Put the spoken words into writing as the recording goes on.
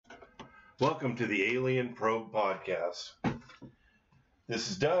Welcome to the Alien Probe Podcast.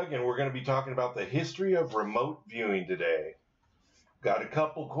 This is Doug, and we're going to be talking about the history of remote viewing today. Got a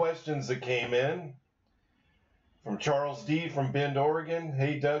couple questions that came in from Charles D. from Bend, Oregon.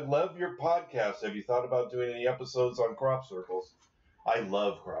 Hey, Doug, love your podcast. Have you thought about doing any episodes on crop circles? I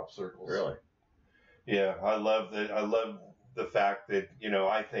love crop circles. Really? Yeah, I love that. I love the fact that,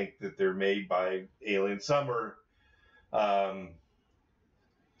 I think that they're made by aliens. Some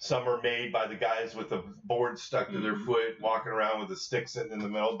are made by the guys with the board stuck to their foot, walking around with a stick sitting in the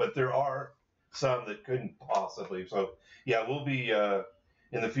middle. But there are some that couldn't possibly. So, yeah, we'll be,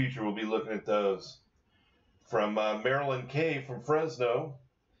 in the future, we'll be looking at those. From Marilyn K. from Fresno,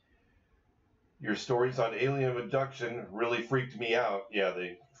 your stories on alien abduction really freaked me out. Yeah,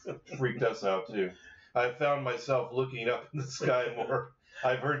 they freaked us out, too. I found myself looking up in the sky more.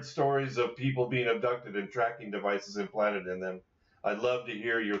 I've heard stories of people being abducted and tracking devices implanted in them. I'd love to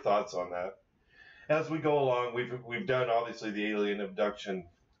hear your thoughts on that. As we go along, we've done, obviously, the alien abduction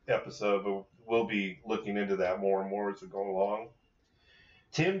episode, but we'll be looking into that more and more as we go along.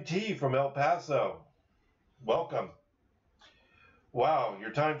 Tim T. from El Paso, welcome. Wow, your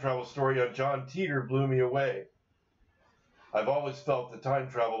time travel story on John Teeter blew me away. I've always felt that time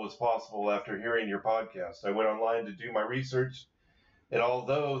travel was possible after hearing your podcast. I went online to do my research, and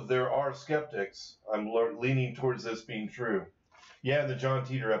although there are skeptics, I'm leaning towards this being true. Yeah, the John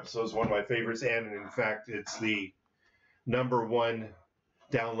Teeter episode is one of my favorites, and in fact, it's the #1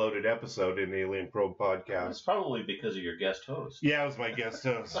 downloaded episode in the Alien Probe podcast. It's probably because of your guest host. Yeah, it was my guest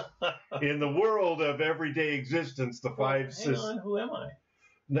host. In the world of everyday existence, the five... Hang on, who am I?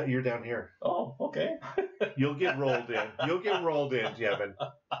 No, you're down here. Oh, okay. You'll get rolled in. You'll get rolled in, Kevin.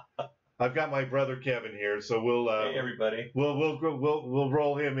 I've got my brother Kevin here, so we'll... hey, everybody. We'll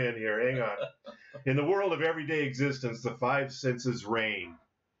roll him in here. Hang on. In the world of everyday existence, the five senses reign.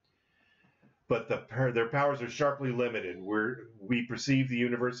 But their powers are sharply limited. We perceive the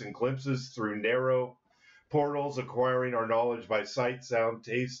universe in glimpses through narrow portals, acquiring our knowledge by sight, sound,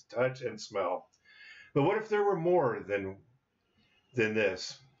 taste, touch, and smell. But what if there were more than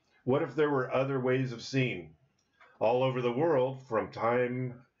this? What if there were other ways of seeing? All over the world, from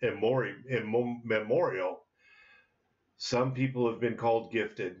time immemorial, some people have been called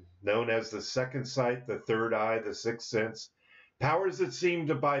gifted, known as the second sight, the third eye, the sixth sense, powers that seem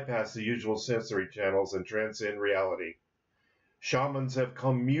to bypass the usual sensory channels and transcend reality. Shamans have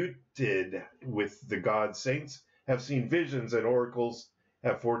commuted with the gods, saints have seen visions, and oracles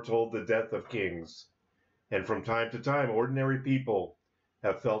have foretold the death of kings. And from time to time, ordinary people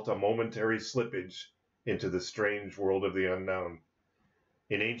have felt a momentary slippage into the strange world of the unknown.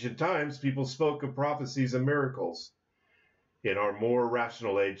 In ancient times, people spoke of prophecies and miracles. In our more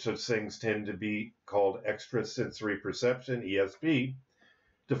rational age, such things tend to be called extrasensory perception, ESP,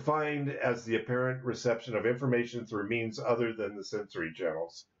 defined as the apparent reception of information through means other than the sensory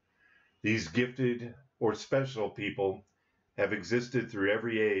channels. These gifted or special people have existed through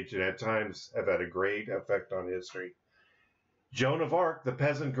every age and at times have had a great effect on history. Joan of Arc, the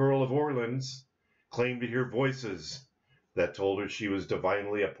peasant girl of Orleans, claimed to hear voices that told her she was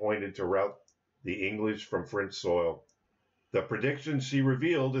divinely appointed to rout the English from French soil. The predictions she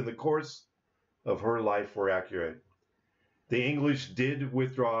revealed in the course of her life were accurate. The English did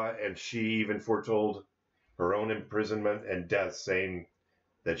withdraw, and she even foretold her own imprisonment and death, saying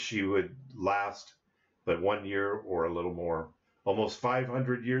that she would last but 1 year or a little more. Almost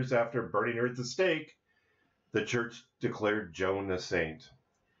 500 years after burning her at the stake, the church declared Joan a saint.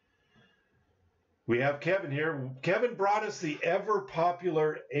 We have Kevin here. Kevin brought us the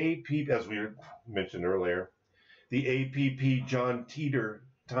ever-popular APP, as we mentioned earlier, the APP John Teeter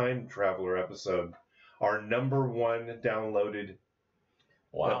Time Traveler episode, our #1 downloaded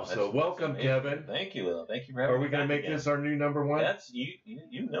episode. Welcome, Kevin. Thank you. Thank you for having me. Are we going to make this our new #1? That's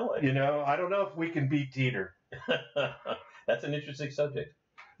you know it. I don't know if we can beat Teeter. That's an interesting subject.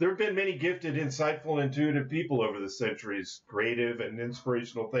 There have been many gifted, insightful, intuitive people over the centuries, creative and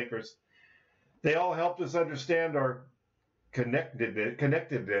inspirational thinkers. They all helped us understand our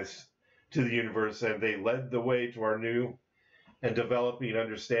connectedness to the universe, and they led the way to our new and developing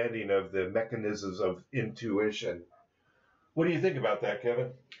understanding of the mechanisms of intuition. What do you think about that,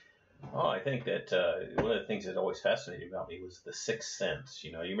 Kevin? Oh, I think that one of the things that always fascinated about me was the sixth sense.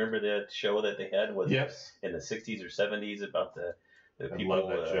 You remember that show that they had in the 60s or 70s about the people? I love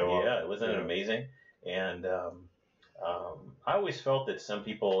that show. Yeah, wasn't it amazing? And I always felt that some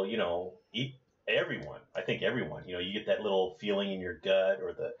people, everyone, you get that little feeling in your gut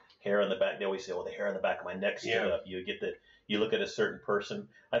or the hair on the back. They always say, the hair on the back of my neck stood up. You look at a certain person.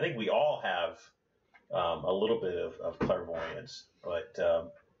 I think we all have a little bit of clairvoyance, but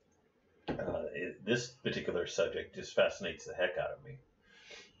this particular subject just fascinates the heck out of me.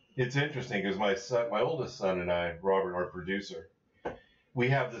 It's interesting because my oldest son and I, Robert, our producer, we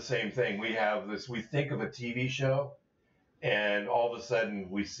have the same thing. We have this. We think of a TV show, and all of a sudden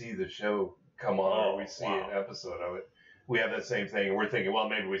we see the show come on, or we see an episode of it. We have that same thing, and we're thinking, well,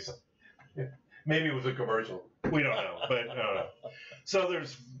 maybe it was a commercial. We don't know, but so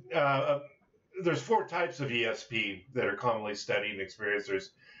there's 4 types of ESP that are commonly studied and experienced.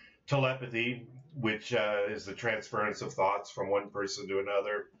 There's telepathy, which is the transference of thoughts from one person to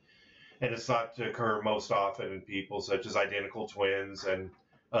another, and it's thought to occur most often in people such as identical twins and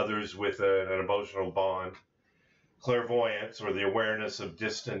others with an emotional bond. Clairvoyance, or the awareness of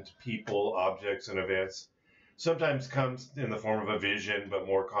distant people, objects, and events, sometimes comes in the form of a vision, but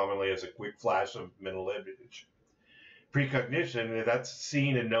more commonly as a quick flash of mental image. Precognition, that's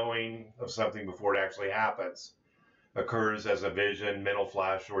seeing and knowing of something before it actually happens, occurs as a vision, mental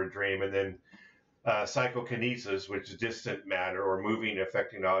flash, or a dream. And then psychokinesis, which is distant matter or moving,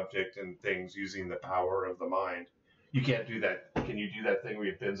 affecting object and things using the power of the mind. You can't do that. Can you do that thing where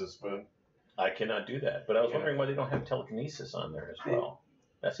you pins a spoon? I cannot do that, but I was wondering why they don't have telekinesis on there as well.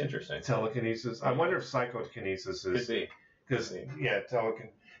 That's interesting. Telekinesis. I wonder if psychokinesis is. Could be. Because,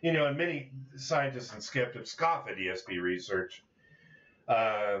 and many scientists and skeptics scoff at ESP research.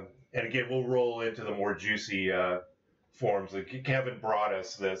 And again, we'll roll into the more juicy forms. Kevin brought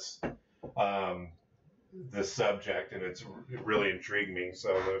us this subject, and it's really intrigued me.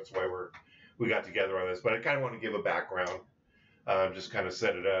 So that's why we got together on this. But I kind of want to give a background, just kind of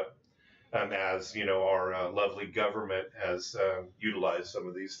set it up. As our lovely government has utilized some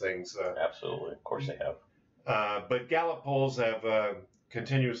of these things. Absolutely, of course they have. But Gallup polls have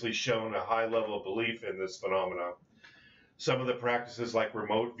continuously shown a high level of belief in this phenomenon. Some of the practices like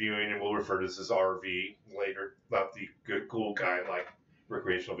remote viewing, and we'll refer to this as RV later, not the good, cool kind like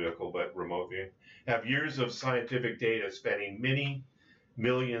recreational vehicle, but remote viewing, have years of scientific data spanning many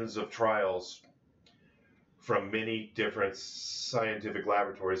millions of trials from many different scientific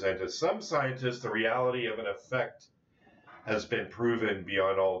laboratories, and to some scientists, the reality of an effect has been proven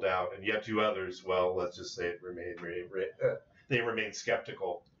beyond all doubt, and yet to others, well, let's just say they remain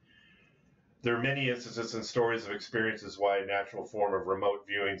skeptical. There are many instances and stories of experiences why a natural form of remote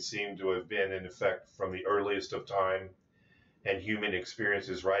viewing seemed to have been in effect from the earliest of time and human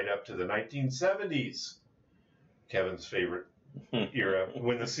experiences right up to the 1970s, Kevin's favorite era,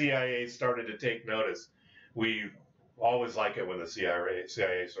 when the CIA started to take notice. We always like it when the CIA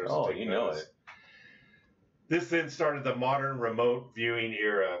starts to take notice. This then started the modern remote viewing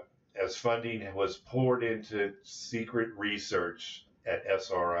era as funding was poured into secret research at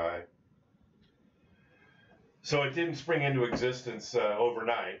SRI. So it didn't spring into existence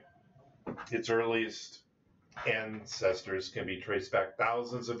overnight. Its earliest ancestors can be traced back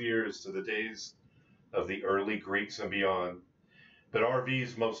thousands of years to the days of the early Greeks and beyond. But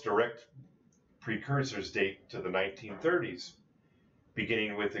RV's most direct precursors date to the 1930s,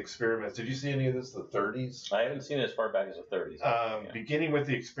 beginning with experiments. Did you see any of this, the 30s? I haven't seen it as far back as the 30s. Beginning with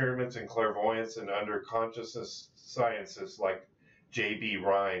the experiments in clairvoyance and under consciousness sciences like J.B.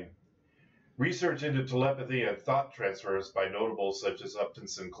 Rhine. Research into telepathy and thought transfers by notables such as Upton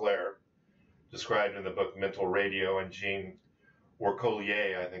Sinclair, described in the book Mental Radio, and Jean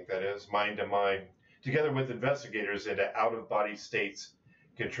Worcollier, I think that is, Mind to Mind, together with investigators into out-of-body states,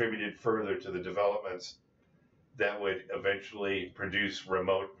 contributed further to the developments that would eventually produce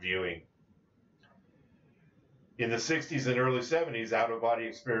remote viewing. In the 60s and early 70s, out-of-body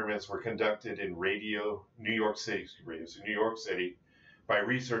experiments were conducted in New York City, by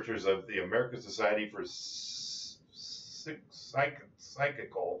researchers of the American Society for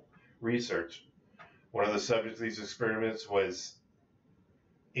Psychical Research. One of the subjects of these experiments was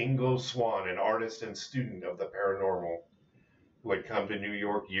Ingo Swann, an artist and student of the paranormal, who had come to New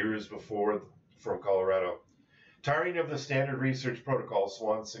York years before from Colorado. Tiring of the standard research protocol,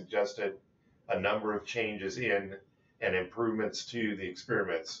 Swann suggested a number of changes in and improvements to the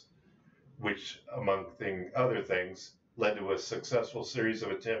experiments, which, among other things, led to a successful series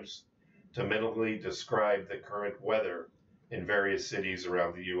of attempts to mentally describe the current weather in various cities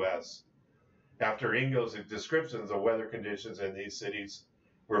around the U.S. After Ingo's descriptions of weather conditions in these cities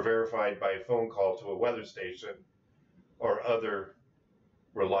were verified by a phone call to a weather station or other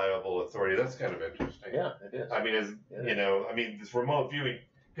reliable authority. That's kind of interesting. Yeah, it is. I mean, this remote viewing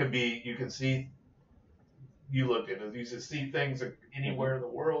can be, you can see, you look at it, you can see things anywhere in the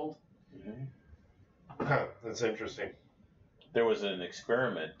world. Mm-hmm. Huh, that's interesting. There was an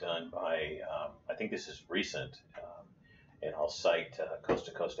experiment done by, I think this is recent, and I'll cite Coast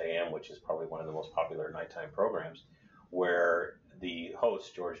to Coast AM, which is probably one of the most popular nighttime programs, where the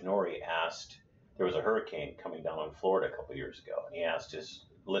host, George Norrie, asked there was a hurricane coming down on Florida a couple of years ago, and he asked his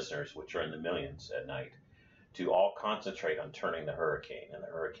listeners, which are in the millions at night, to all concentrate on turning the hurricane, and the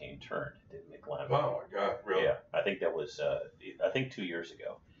hurricane turned. It didn't make landfall. Oh my God, really? Yeah, I think that was 2 years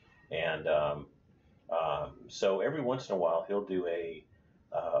ago, and so every once in a while he'll do a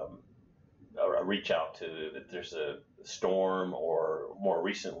reach out to, if there's a storm, or more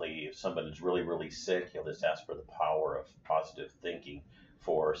recently if somebody's really, really sick, he'll just ask for the power of positive thinking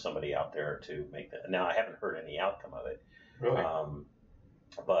for somebody out there to make that. Now, I haven't heard any outcome of it. Really?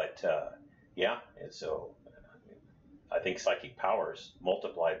 But yeah, and so I think psychic powers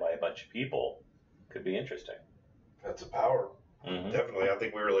multiplied by a bunch of people could be interesting. That's a power. Mm-hmm. Definitely. I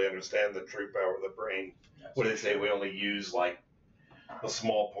think we really understand the true power of the brain. That's what do they say? We only use like a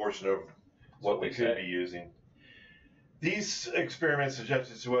small portion of what we could be using. These experiments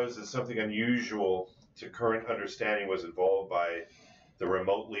suggested to us that something unusual to current understanding was involved by the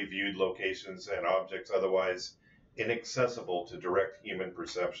remotely viewed locations and objects otherwise inaccessible to direct human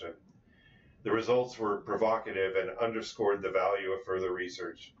perception. The results were provocative and underscored the value of further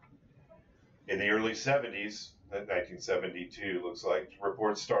research. In the early 70s, 1972 looks like,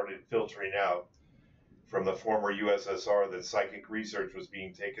 reports started filtering out from the former USSR that psychic research was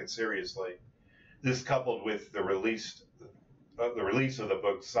being taken seriously. This, coupled with the release of the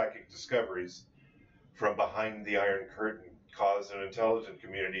book Psychic Discoveries from Behind the Iron Curtain, caused an intelligent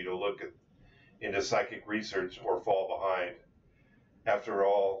community to look into psychic research or fall behind. After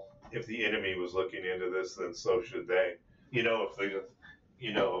all, if the enemy was looking into this, then so should they.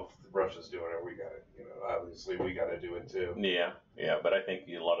 If Russia's doing it, we got it. Obviously we got to do it too. Yeah, but I think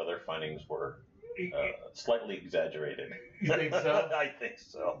a lot of their findings were slightly exaggerated. You think so? I think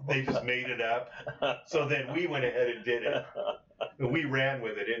so. They just made it up. So then we went ahead and did it. And we ran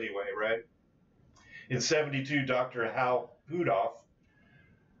with it anyway, right? In 1972, Dr. Hal Puthoff,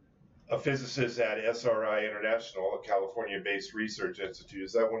 a physicist at SRI International, a California-based research institute.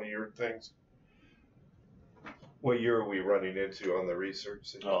 Is that one of your things? What year are we running into on the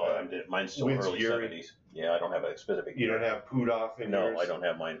research? Mine's still early 70s. Yeah, I don't have a specific year. You don't have Puthoff in yours? No, I don't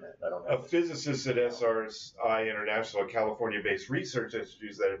have mine. A physicist at SRI International, a California-based research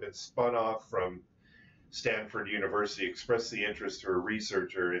institute that had been spun off from Stanford University, expressed the interest through a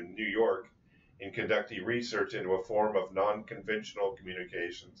researcher in New York in conducting research into a form of non-conventional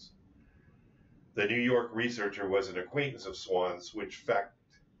communications. The New York researcher was an acquaintance of Swan's, which fact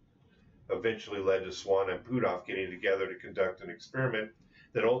eventually led to Swan and Puthoff getting together to conduct an experiment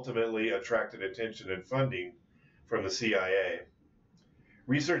that ultimately attracted attention and funding from the CIA.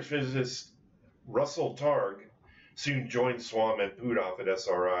 Research physicist Russell Targ soon joined Swan and Puthoff at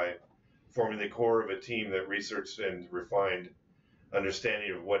SRI, forming the core of a team that researched and refined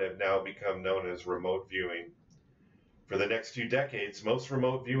understanding of what have now become known as remote viewing. For the next 2 decades, most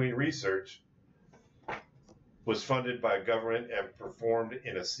remote viewing research was funded by government and performed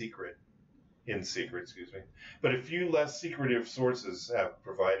in secret. But a few less secretive sources have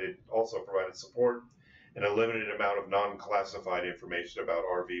also provided support, and a limited amount of non-classified information about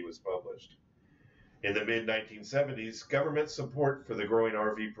RV was published. In the mid-1970s, government support for the growing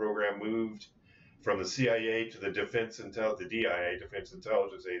RV program moved from the CIA to the DIA, Defense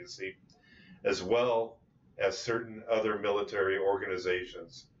Intelligence Agency, as well as certain other military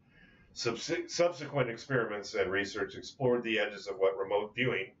organizations. Subsequent experiments and research explored the edges of what remote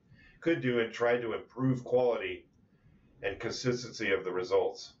viewing could do and tried to improve quality and consistency of the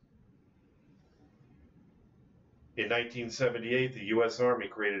results. In 1978, the U.S. Army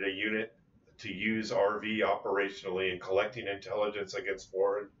created a unit to use RV operationally in collecting intelligence against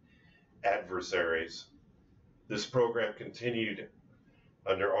foreign adversaries. This program continued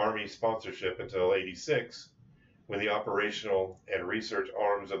under Army sponsorship until 1986, when the operational and research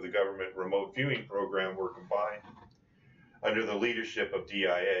arms of the government remote viewing program were combined under the leadership of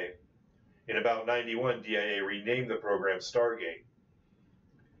DIA. In about 1991, DIA renamed the program Stargate.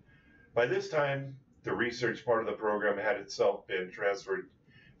 By this time, the research part of the program had itself been transferred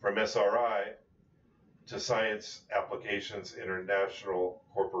from SRI to Science Applications International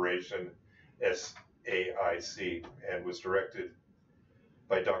Corporation, SAIC, and was directed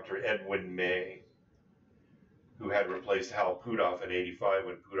by Dr. Edwin May, who had replaced Hal Puthoff in 1985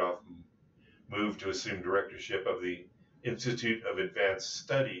 when Puthoff moved to assume directorship of the Institute of Advanced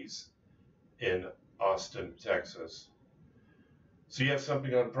Studies in Austin, Texas. So you have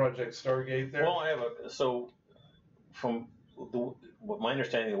something on Project Stargate there? Well, I have from my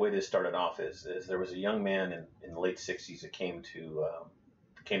understanding, the way this started off is there was a young man in the late 60s that came to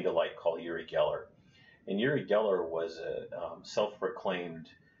light called Uri Geller. And Uri Geller was a self-proclaimed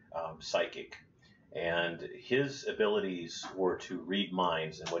psychic. And his abilities were to read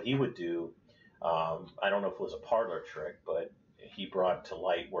minds. And what he would do, I don't know if it was a parlor trick, but he brought to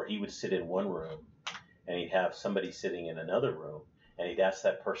light where he would sit in one room and he'd have somebody sitting in another room, and he'd ask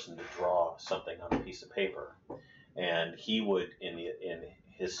that person to draw something on a piece of paper, and he would in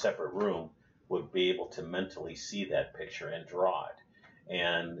his separate room would be able to mentally see that picture and draw it.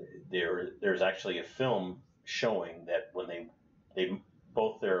 And there's actually a film showing that when they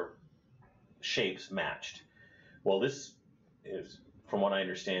both their shapes matched. Well, this is, from what I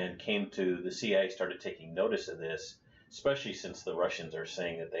understand, came to the CIA, started taking notice of this, especially since the Russians are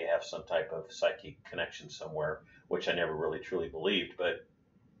saying that they have some type of psychic connection somewhere, which I never really truly believed. But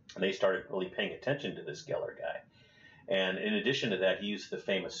they started really paying attention to this Geller guy. And in addition to that, he used the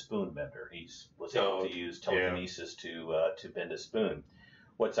famous spoon bender. He was able to use telekinesis to bend a spoon.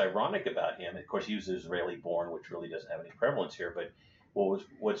 What's ironic about him, of course, he was Israeli-born, which really doesn't have any prevalence here. But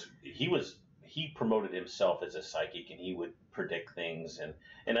he promoted himself as a psychic, and he would predict things, and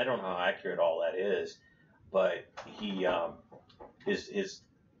I don't know how accurate all that is, but his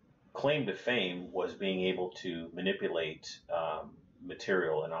claim to fame was being able to manipulate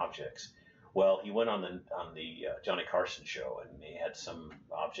material and objects. Well, he went on the Johnny Carson show, and he had some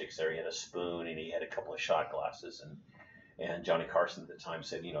objects there. He had a spoon, and he had a couple of shot glasses, and Johnny Carson at the time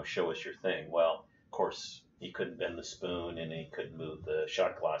said, show us your thing. Well, of course, he couldn't bend the spoon, and he couldn't move the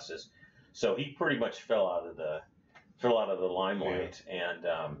shot glasses, so he pretty much fell out of the limelight. Yeah. And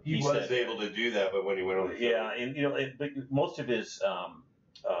he was able to do that, but when he went on the show, yeah, and but most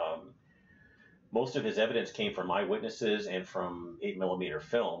of his evidence came from eyewitnesses and from 8mm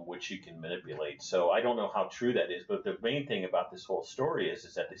film, which you can manipulate. So I don't know how true that is, but the main thing about this whole story is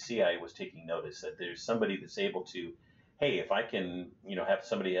that the CIA was taking notice that there's somebody that's able to, hey, if I can, have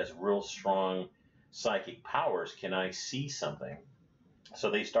somebody has real strong psychic powers, can I see something?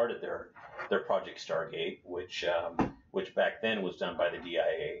 So they started their Project Stargate, which back then was done by the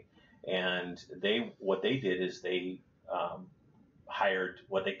DIA, and what they did is they hired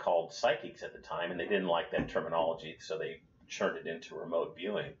what they called psychics at the time, and they didn't like that terminology, so they turned it into remote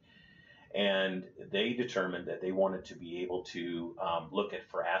viewing. And they determined that they wanted to be able to look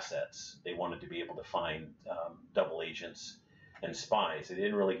for assets. They wanted to be able to find double agents and spies. They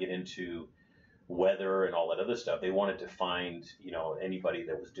didn't really get into weather and all that other stuff. They wanted to find, anybody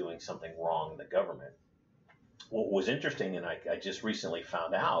that was doing something wrong in the government. What was interesting, and I just recently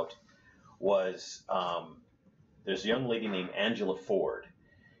found out, was there's a young lady named Angela Ford.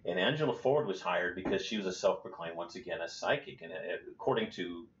 And Angela Ford was hired because she was a self-proclaimed, once again, a psychic. And according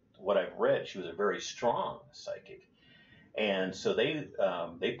to what I've read, she was a very strong psychic. And so they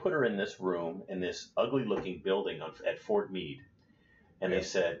put her in this room in this ugly-looking building at Fort Meade. And they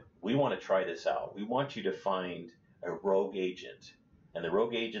said, we want to try this out. We want you to find a rogue agent. And the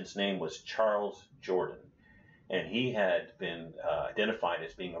rogue agent's name was Charles Jordan. And he had been identified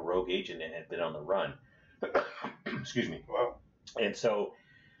as being a rogue agent and had been on the run. Excuse me. Wow. And so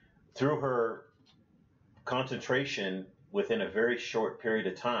through her concentration, within a very short period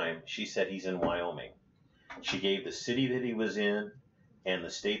of time, she said he's in Wyoming. She gave the city that he was in and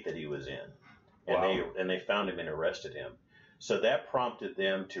the state that he was in. And they found him and arrested him. So that prompted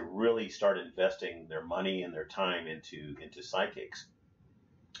them to really start investing their money and their time into psychics.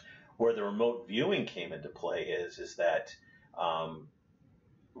 Where the remote viewing came into play is that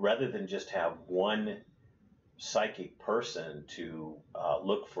rather than just have one psychic person to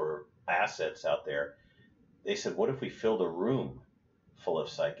look for assets out there, they said, what if we filled a room full of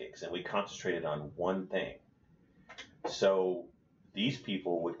psychics and we concentrated on one thing? So these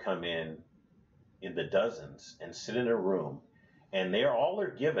people would come in the dozens and sit in a room, and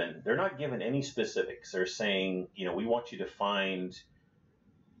they're not given any specifics. They're saying, we want you to find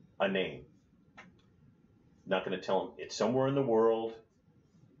a name. Not going to tell them it's somewhere in the world.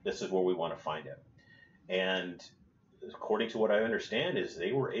 This is where we want to find it. And according to what I understand is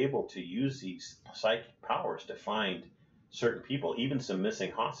they were able to use these psychic powers to find certain people, even some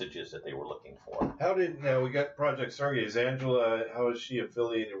missing hostages that they were looking for. Now we got Project Stargate. Is Angela, how is she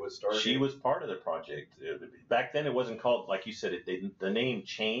affiliated with Stargate? She was part of the project. Back then it wasn't called, like you said, the name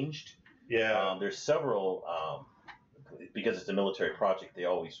changed. Yeah. There's several, because it's a military project, they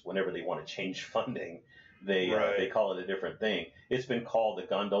always, whenever they want to change funding, they call it a different thing. It's been called the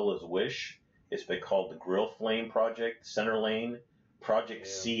Gondola's Wish. It's been called the Grill Flame Project, Center Lane, Project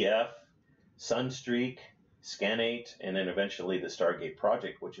CF, Sunstreak, Scanate, and then eventually the Stargate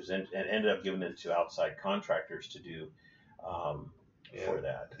Project, which was and ended up giving it to outside contractors to do for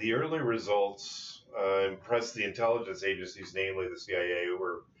that. The early results impressed the intelligence agencies, namely the CIA, who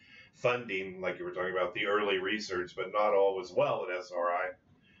were funding, like you were talking about, the early research, but not all was well at SRI.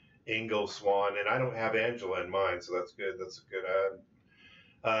 Ingo Swann, and I don't have Angela in mind, so that's good. That's a good ad.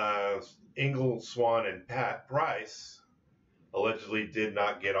 Ingalls Swan and Pat Price allegedly did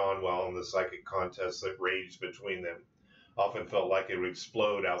not get on well in the psychic contests that raged between them. Often felt like it would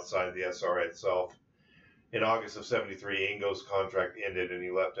explode outside the SRI itself. In August of 73, Ingo's contract ended and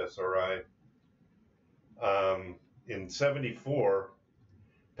he left SRI. In 74,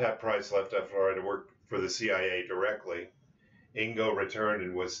 Pat Price left SRI to work for the CIA directly. Ingo returned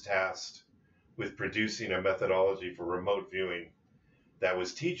and was tasked with producing a methodology for remote viewing that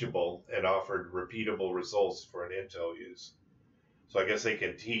was teachable and offered repeatable results for an intel use. So I guess they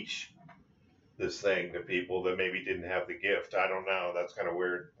can teach this thing to people that maybe didn't have the gift. I don't know. That's kind of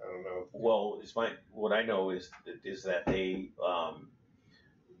weird. I don't know. Well, what I know is that they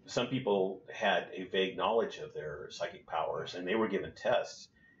some people had a vague knowledge of their psychic powers, and they were given tests,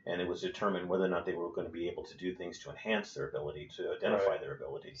 and it was determined whether or not they were going to be able to do things to enhance their ability, to identify their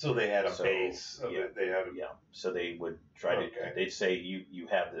ability. So they had a base. They had So they would try to. They'd say you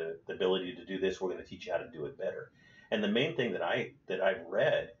have the ability to do this. We're going to teach you how to do it better. And the main thing that I've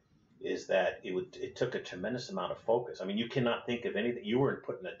read is that it took a tremendous amount of focus. I mean, you cannot think of anything. You were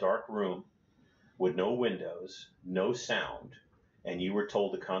put in a dark room with no windows, no sound, and you were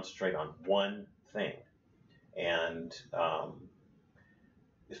told to concentrate on one thing. And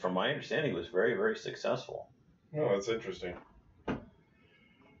from my understanding, it was very, very successful. Oh, that's interesting.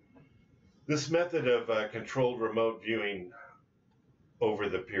 This method of controlled remote viewing over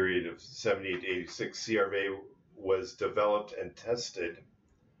the period of 78 to 86, CRV was developed and tested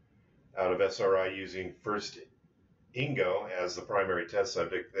out of SRI using first Ingo as the primary test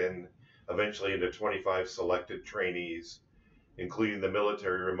subject, then eventually into 25 selected trainees, including the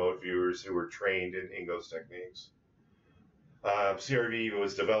military remote viewers who were trained in Ingo's techniques. CRV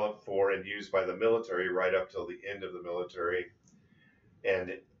was developed for and used by the military right up till the end of the military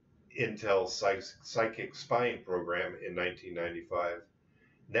and Intel's psychic spying program in 1995.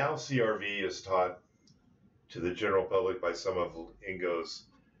 Now CRV is taught to the general public by some of Ingo's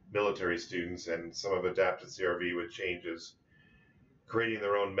military students, and some have adapted CRV with changes, creating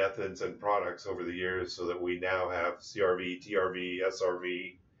their own methods and products over the years so that we now have CRV, TRV,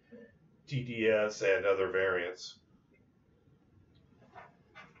 SRV, TDS, and other variants.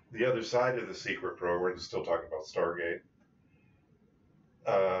 The other side of the secret program, we're still talking about Stargate.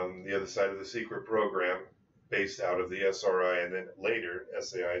 The other side of the secret program, based out of the SRI and then later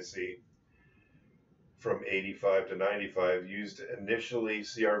SAIC, from 85 to 95, used initially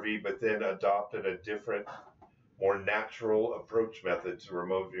CRV, but then adopted a different, more natural approach method to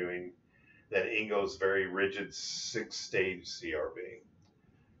remote viewing than Ingo's very rigid 6-stage CRV.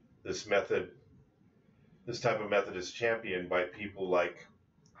 This type of method is championed by people like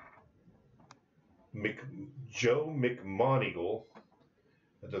Joe McMoneagle.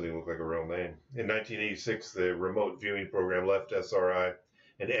 That doesn't even look like a real name. In 1986, the remote viewing program left SRI,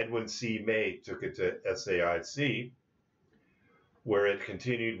 and Edwin C. May took it to SAIC, where it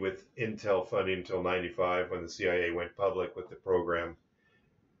continued with Intel funding until 95, when the CIA went public with the program,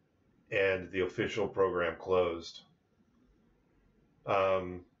 and the official program closed.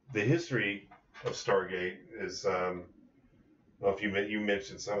 The history of Stargate is, I don't know if you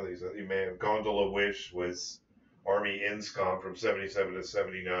mentioned some of these. You may have. Gondola Wish was Army INSCOM from 77 to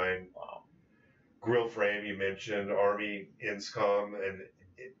 79. Wow. Grill Frame, you mentioned Army INSCOM and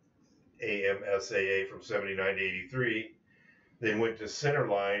AMSAA from 79 to 83. Then went to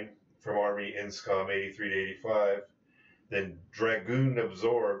Centerline from Army INSCOM 83 to 85. Then Dragoon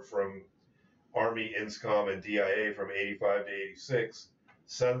Absorb from Army INSCOM and DIA from 85 to 86.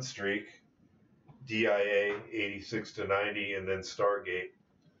 Sunstreak, DIA 86 to 90, and then Stargate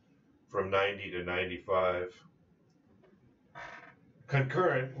from 90 to 95.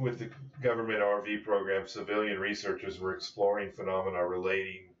 Concurrent with the government RV program, civilian researchers were exploring phenomena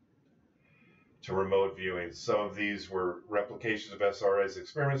relating to remote viewing. Some of these were replications of SRI's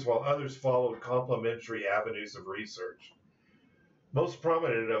experiments, while others followed complementary avenues of research. Most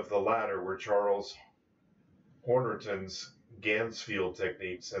prominent of the latter were Charles Hornerton's Gansfield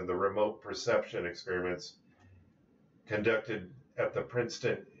techniques and the remote perception experiments conducted at the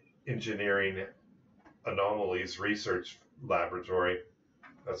Princeton Engineering Anomalies Research Laboratory.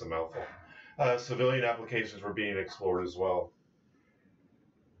 That's a mouthful. Civilian applications were being explored as well.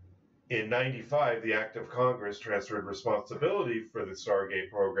 In 95, the Act of Congress transferred responsibility for the Stargate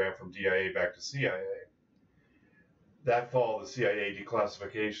program from DIA back to CIA. That fall, the CIA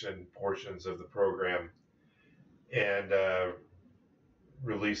declassification portions of the program and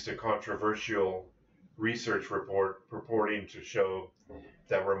released a controversial research report purporting to show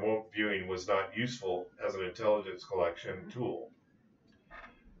that remote viewing was not useful as an intelligence collection tool.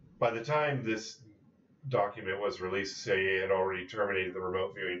 By the time this document was released, the CIA had already terminated the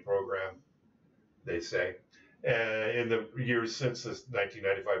remote viewing program, they say. In the years since the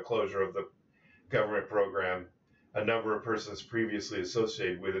 1995 closure of the government program, a number of persons previously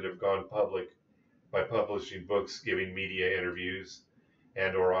associated with it have gone public by publishing books, giving media interviews,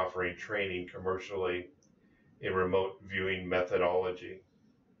 and or offering training commercially in remote viewing methodology.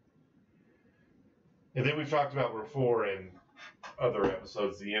 And then we've talked about before in other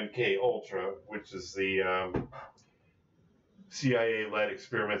episodes the MK Ultra, which is the CIA-led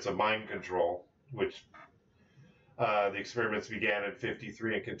experiments of mind control, which the experiments began in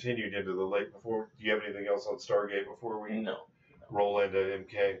 '53 and continued into the late. Before, do you have anything else on Stargate before we roll into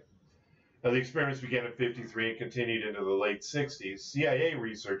MK? The experiments began in '53 and continued into the late '60s. CIA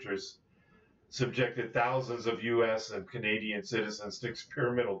researchers subjected thousands of U.S. and Canadian citizens to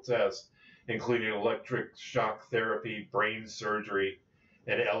experimental tests, including electric shock therapy, brain surgery,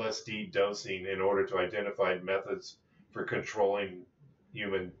 and LSD dosing in order to identify methods for controlling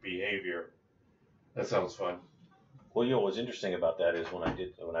human behavior. That sounds fun. Well, what's interesting about that is when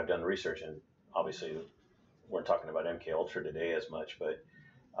I've done research, and obviously we're talking about MK Ultra today as much, but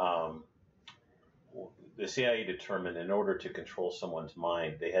the CIA determined in order to control someone's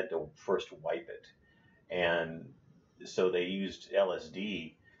mind, they had to first wipe it, and so they used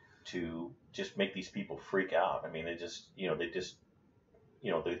LSD to just make these people freak out. I mean, they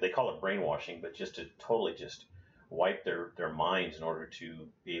call it brainwashing, but just to totally just wipe their minds in order to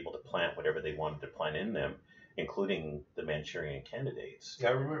be able to plant whatever they wanted to plant in them, including the Manchurian candidates. Yeah,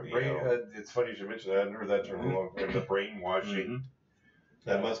 I remember it's funny you should mention that. I hadn't heard that term in a long time, the brainwashing. Mm-hmm.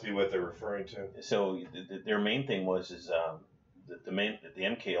 That must be what they're referring to. So their main thing was the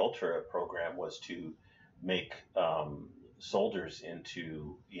MK Ultra program was to make soldiers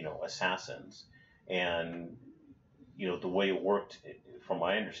into assassins, and the way it worked, from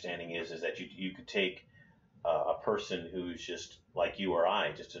my understanding, is that you could take a person who's just like you or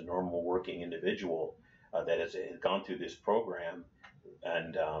I, just a normal working individual that has gone through this program,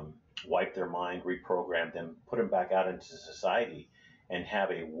 and wipe their mind, reprogram them, put them back out into society, and have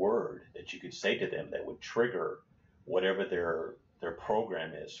a word that you could say to them that would trigger whatever their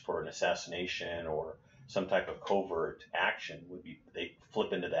program is for an assassination or some type of covert action. They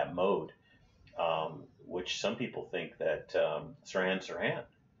flip into that mode, which some people think that Sirhan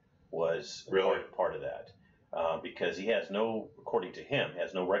was really part of that, because he has according to him,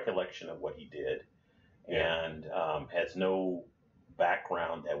 has no recollection of what he did, and has no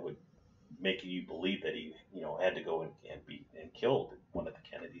background that would make you believe that he, had to go and killed one of the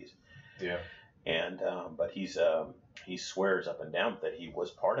Kennedys. Yeah. And but he swears up and down that he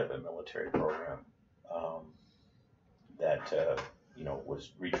was part of a military program that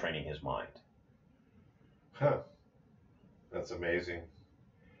was retraining his mind. Huh. That's amazing.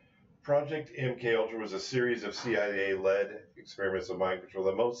 Project MK Ultra was a series of CIA-led experiments of mind control.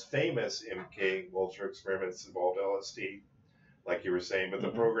 The most famous MK Ultra experiments involved LSD, like you were saying, but the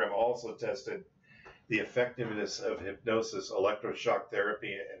program also tested the effectiveness of hypnosis, electroshock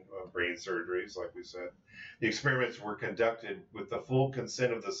therapy, and brain surgeries, like we said. The experiments were conducted with the full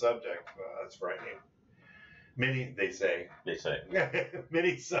consent of the subject. That's frightening. Many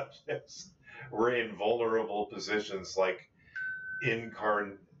subjects were in vulnerable positions like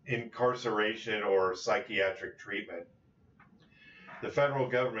incarceration or psychiatric treatment. The federal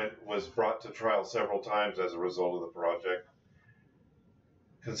government was brought to trial several times as a result of the project.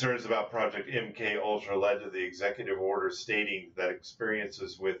 Concerns about Project MK Ultra led to the executive order stating that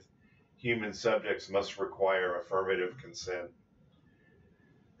experiences with human subjects must require affirmative consent.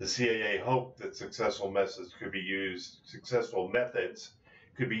 The CIA hoped that successful methods could be used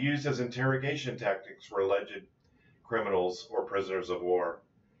as interrogation tactics for alleged criminals or prisoners of war.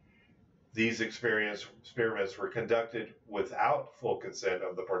 These experiments were conducted without full consent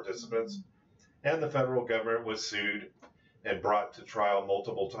of the participants, and the federal government was sued and brought to trial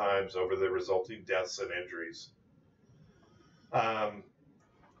multiple times over the resulting deaths and injuries.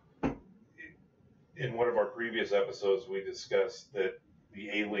 In one of our previous episodes, we discussed that the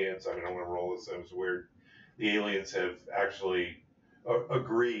aliens, I'm going to roll this, it was weird, the aliens have actually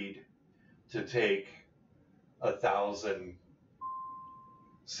agreed to take 1,000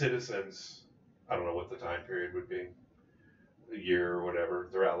 citizens, I don't know what the time period would be, a year or whatever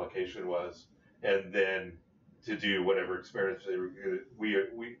their allocation was, and then to do whatever experiments they were. We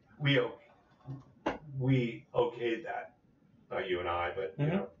okayed that, not you and I, but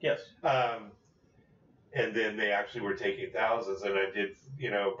yes. And then they actually were taking thousands, and I did,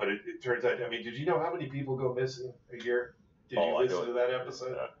 but it turns out. I mean, did you know how many people go missing a year? Did you listen to that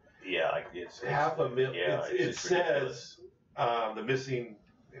episode? Yeah, it's 500,000. Yeah, it says the missing.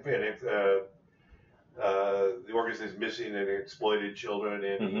 the organization Missing and Exploited Children,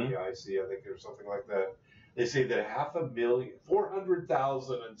 NEIC, I think, or something like that. They say that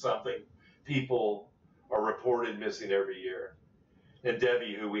 400,000 and something people are reported missing every year. And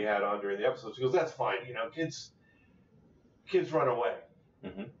Debbie, who we had on during the episode, she goes, "That's fine. Kids run away.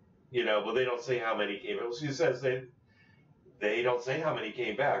 But they don't say how many came back." She says they don't say how many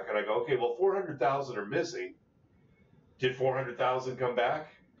came back. And I go, okay, well, 400,000 are missing. Did 400,000 come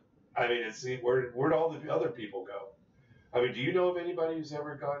back? I mean, where'd all the other people go? I mean, do you know of anybody who's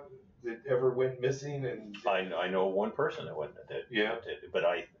ever went missing? And I know one person that went. But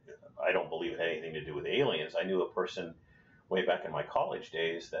I don't believe it had anything to do with aliens. I knew a person way back in my college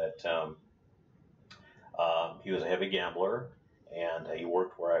days that he was a heavy gambler, and he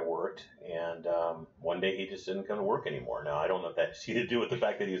worked where I worked, and one day he just didn't come to work anymore. Now, I don't know if that has to do with the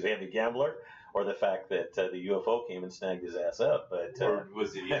fact that he was a heavy gambler or the fact that the UFO came and snagged his ass up. But or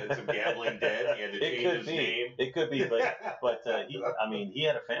was he had some gambling debt? He had to change his name. It could be, but he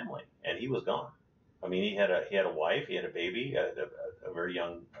had a family, and he was gone. I mean, he had a wife, he had a baby, a very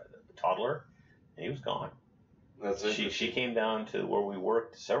young toddler, and he was gone. That's interesting. She came down to where we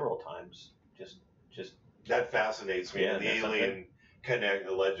worked several times. Just that fascinates me. The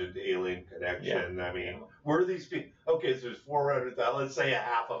alleged alien connection. Yeah. I mean, where are these people? Okay, so there's 400,000. Let's say a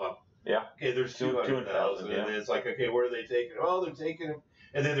half of them. Yeah. Okay, there's 200,000, and it's like, okay, where are they taking them? Oh, they're taking them,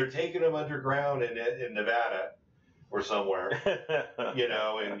 and then they're taking them underground in Nevada or somewhere,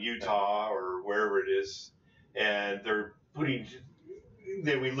 in Utah or wherever it is, and they're putting.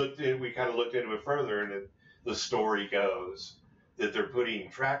 Then we kind of looked into it further, and the story goes that they're putting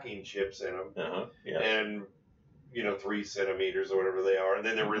tracking chips in them, and 3 centimeters or whatever they are, and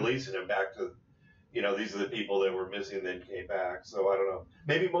then they're releasing them back to. These are the people that were missing then came back. So I don't know.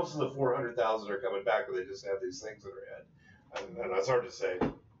 Maybe most of the 400,000 are coming back, or they just have these things in their head. And that's hard to say.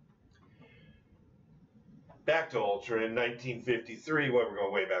 Back to Ultra in 1953. Well, we're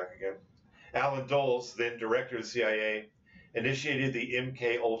going way back again. Alan Dulles, then director of the CIA, initiated the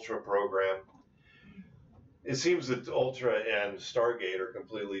MK Ultra program. It seems that Ultra and Stargate are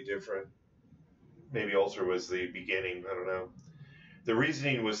completely different. Maybe Ultra was the beginning. I don't know. The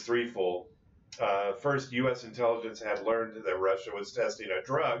reasoning was threefold. First, U.S. intelligence had learned that Russia was testing a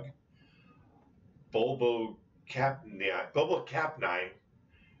drug, bulbocapnine,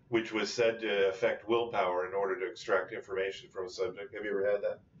 which was said to affect willpower in order to extract information from a subject. Have you ever had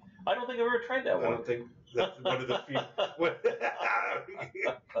that? I don't think I've ever tried that one. I don't think that's one of the few.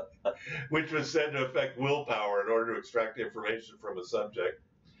 Which was said to affect willpower in order to extract information from a subject.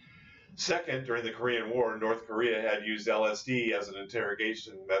 Second, during the Korean War, North Korea had used LSD as an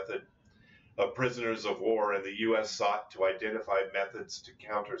interrogation method of prisoners of war, and the U.S. sought to identify methods to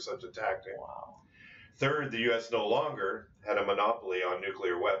counter such a tactic. Wow. Third, the U.S. no longer had a monopoly on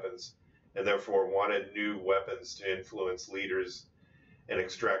nuclear weapons, and therefore wanted new weapons to influence leaders and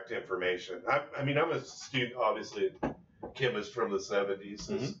extract information. I'm a student, obviously, chemist from the 70s,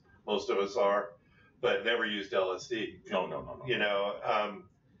 as most of us are, but never used LSD. No.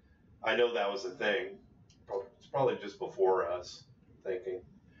 I know that was a thing. It's probably just before us, thinking.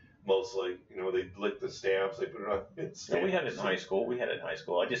 Mostly, they lick the stamps, they put it on. No, we had it in high school.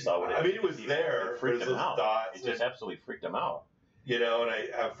 I just saw it. It was there. It freaked them out. Dots it just absolutely freaked them out. And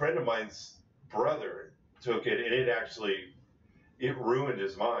a friend of mine's brother took it, and it ruined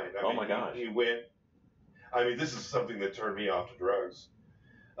his mind. My gosh. He went. This is something that turned me off to drugs.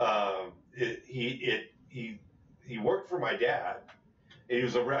 He worked for my dad. I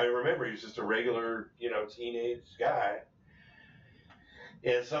remember he was just a regular, teenage guy.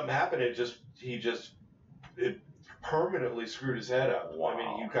 And something happened. It permanently screwed his head up.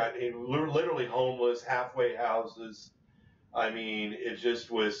 Wow. He got literally homeless, halfway houses. It just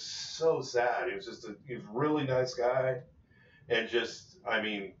was so sad. He was he was a really nice guy, and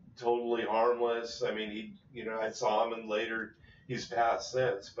totally harmless. I saw him in later. He's passed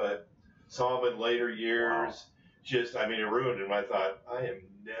since, but saw him in later years. Wow. It ruined him. I thought, I am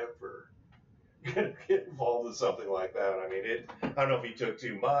never going to get involved in something like that. I don't know if he took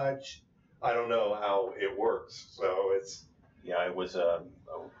too much. I don't know how it works. So it's. Yeah, I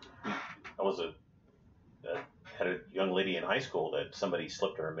had a young lady in high school that somebody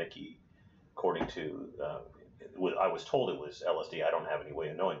slipped her a Mickey, according to, I was told it was LSD. I don't have any way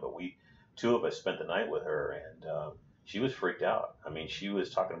of knowing, but two of us spent the night with her, and she was freaked out. She was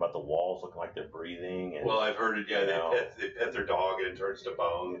talking about the walls looking like they're breathing. And, I've heard it. Yeah, they pet their dog and it turns to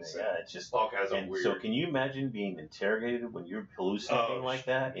bones. Yeah, it's just all kinds of weird. So can you imagine being interrogated when you're hallucinating like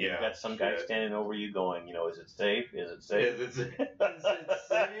that? And you've got some guy standing over you going, is it safe? Is it safe? Is it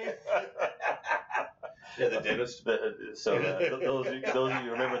safe? Yeah, the dentist. Those of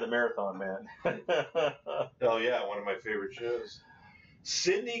you remember the Marathon Man. Oh yeah, one of my favorite shows.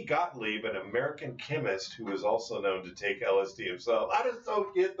 Sidney Gottlieb, an American chemist who was also known to take LSD himself. I just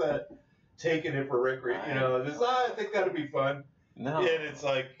don't get that taking it for recreation. You know, just I think that'd be fun. No. And it's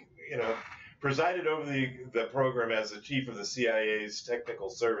like, you know, presided over the program as the chief of the CIA's technical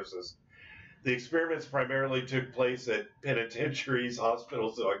services. The experiments primarily took place at penitentiaries,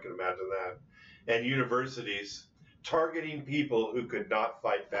 hospitals, so I can imagine that, and universities, targeting people who could not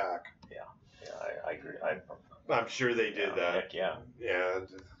fight back. Yeah, I agree. I'm sure they did that. Heck yeah. Yeah,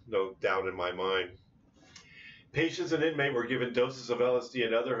 no doubt in my mind. Patients and inmates were given doses of LSD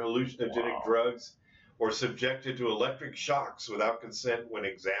and other hallucinogenic drugs or subjected to electric shocks without consent when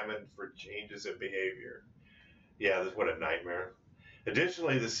examined for changes in behavior. Yeah, what a nightmare.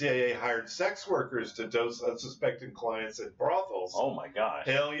 Additionally, the CIA hired sex workers to dose unsuspecting clients at brothels. Oh my gosh.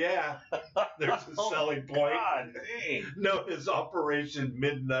 Hell yeah. There's a selling point. God, dang. Known as Operation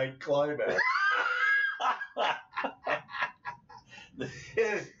Midnight Climax.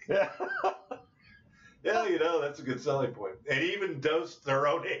 Yeah, you know, that's a good selling point. And even dosed their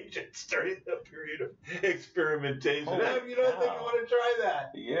own agents during the period of experimentation. Oh, you don't think you want to try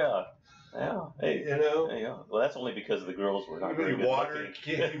that? Yeah. Yeah. Hey, you know? Yeah. Well, that's only because the girls were not very good water,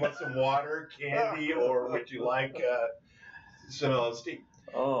 you want some water, candy, or would you like some LSD?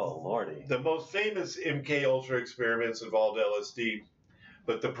 Oh, Lordy. The most famous MK Ultra experiments involved LSD,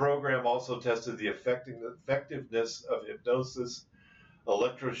 but the program also tested the effectiveness of hypnosis,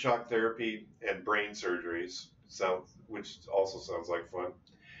 electroshock therapy, and brain surgeries, which also sounds like fun.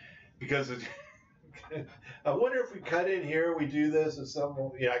 Because I wonder if we cut in here, we do this, or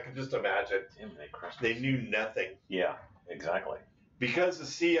something. Yeah, I can just imagine. They knew nothing. Yeah, exactly. Because the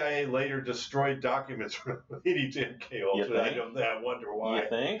CIA later destroyed documents relating to MK Ultra, I wonder why. You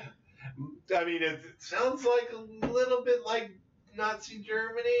think? I mean, it sounds like a little bit like Nazi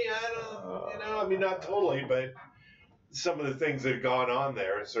Germany. I mean, not totally, but some of the things that have gone on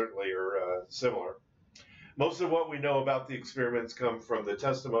there certainly are similar. Most of what we know about the experiments come from the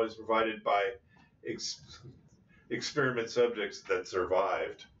testimonies provided by experiment subjects that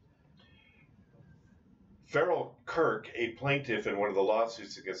survived. Farrell Kirk, a plaintiff in one of the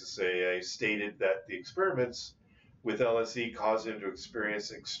lawsuits against the CIA, stated that the experiments with LSD caused him to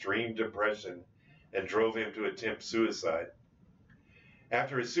experience extreme depression and drove him to attempt suicide.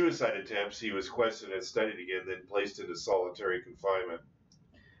 After his suicide attempts, he was questioned and studied again, then placed into solitary confinement.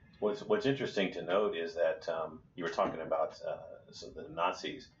 What's interesting to note is that you were talking about the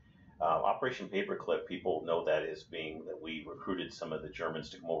Nazis. Operation Paperclip, people know that as being that we recruited some of the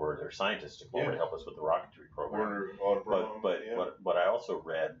Germans to come over, their scientists to come over to help us with the rocketry program. But I also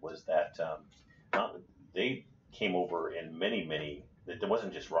read was that they came over in many, it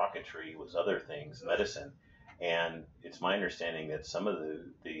wasn't just rocketry, it was other things, medicine. And it's my understanding that some of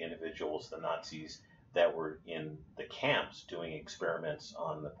the individuals, the Nazis that were in the camps doing experiments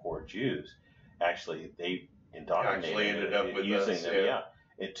on the poor Jews, actually they indoctrinated ended up with using us, them. Yeah.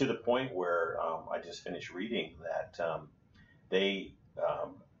 To the point where I just finished reading that they'll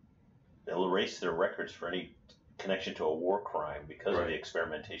erase their records for any connection to a war crime because of the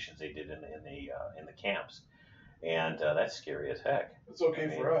experimentations they did in the camps, and that's scary as heck. It's okay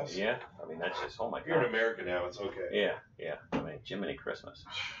for us. Yeah, I mean that's just oh my god. You're an American now. It's okay. Yeah. I mean, Jiminy Christmas.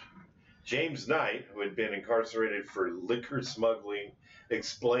 James Knight, who had been incarcerated for liquor smuggling,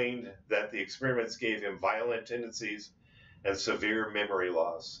 explained that the experiments gave him violent tendencies and severe memory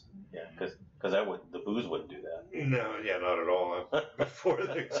loss. Yeah, because the booze wouldn't do that. No, yeah, not at all. Before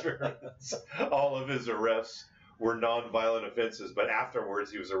the experiments, all of his arrests were non-violent offenses, but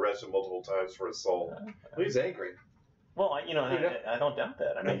afterwards he was arrested multiple times for assault. Well, he's angry. Well, I don't doubt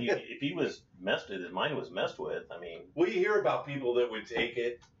that. I mean, if he was his mind was messed with. I mean, we hear about people that would take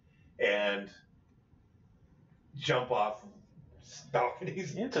it and jump off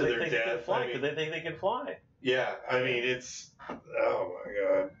balconies to their death. Because they think they can fly. Yeah, I mean, it's, oh my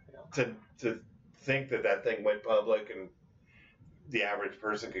God. To think that thing went public and the average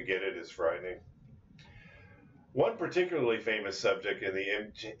person could get it is frightening. One particularly famous subject in the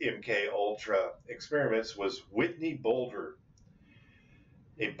MK Ultra experiments was Whitney Bulger,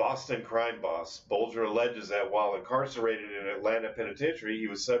 a Boston crime boss. Bulger alleges that while incarcerated in Atlanta Penitentiary, he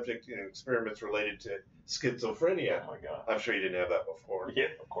was subject to experiments related to schizophrenia. Oh my God. I'm sure he didn't have that before.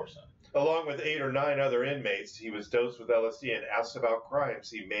 Yeah, of course not. Along with 8 or 9 other inmates, he was dosed with LSD and asked about crimes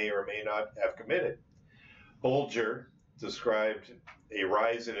he may or may not have committed. Bulger described a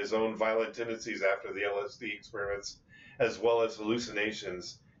rise in his own violent tendencies after the LSD experiments, as well as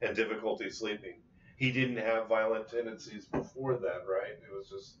hallucinations and difficulty sleeping. He didn't have violent tendencies before that, right? It was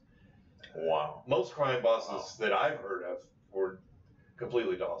just Wow. Most crime bosses that I've heard of were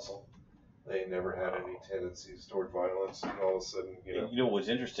completely docile. They never had any tendencies toward violence, and all of a sudden, what's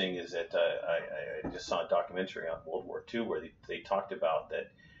interesting is that I just saw a documentary on World War II where they talked about that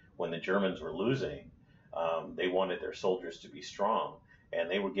when the Germans were losing, they wanted their soldiers to be strong,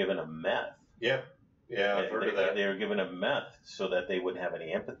 and they were given a meth. Yeah, I've heard of that. They were given a meth so that they wouldn't have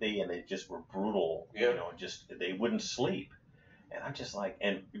any empathy, and they just were brutal. Yeah. They wouldn't sleep. And I'm just like,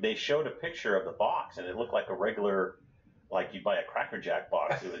 and they showed a picture of the box, and it looked like a regular, like you buy a Cracker Jack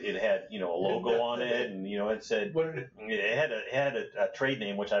box. It had, a logo on it, and it said it had a trade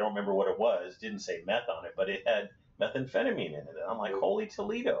name, which I don't remember what it was. It didn't say meth on it, but it had methamphetamine in it. And I'm like, holy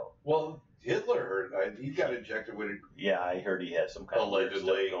Toledo! Well, Hitler, he got injected with it. Yeah, I heard he had some kind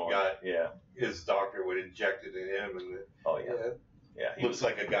allegedly of got. Yeah, his doctor would inject it in him, and he looks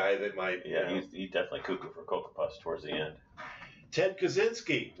like a guy that might. Yeah, he's definitely cuckoo for Cocoa Puffs towards the end. Ted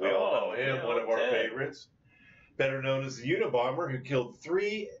Kaczynski, we all know him, one of our favorites. Better known as the Unabomber, who killed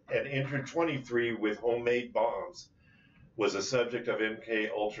 3 and injured 23 with homemade bombs, was a subject of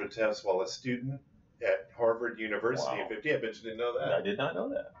MK Ultra tests while a student at Harvard University in 50. I bet you didn't know that. I did not know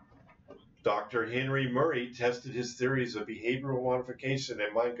that. Dr. Henry Murray tested his theories of behavioral modification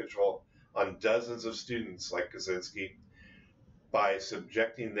and mind control on dozens of students like Kaczynski by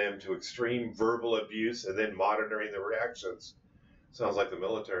subjecting them to extreme verbal abuse and then monitoring their reactions. Sounds like the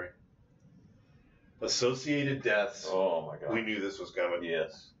military. Associated deaths. Oh my God. We knew this was coming.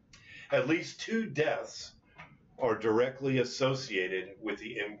 Yes. At least 2 deaths are directly associated with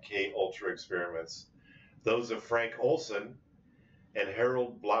the MK Ultra experiments. Those of Frank Olson and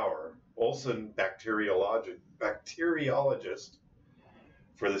Harold Blauer. Olson, bacteriologist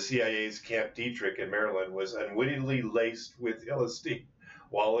for the CIA's Camp Detrick in Maryland, was unwittingly laced with LSD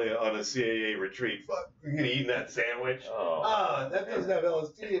while on a CIA retreat. Fuck, you're eating that sandwich. That doesn't have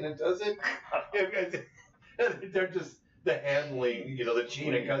LSD in it, does it? They're just, the handling, the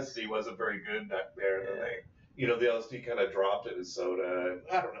chain of custody wasn't very good back there. Yeah. The LSD kind of dropped in his soda.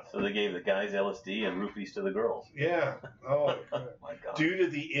 I don't know. So they gave the guys LSD and roofies to the girls. Yeah. Oh, my God. Due to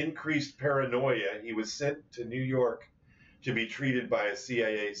the increased paranoia, he was sent to New York to be treated by a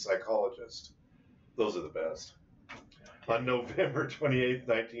CIA psychologist. Those are the best. On November 28,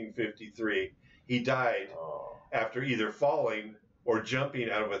 1953, he died after either falling or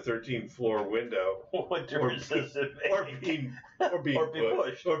jumping out of a 13th floor window. What difference does it make? Or being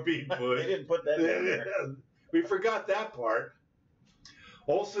pushed. Or being pushed. They didn't put that down there. We forgot that part.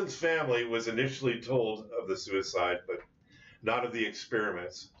 Olson's family was initially told of the suicide, but not of the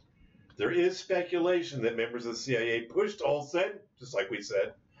experiments. There is speculation that members of the CIA pushed Olson, just like we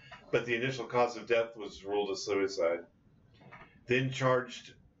said, but the initial cause of death was ruled a suicide. Then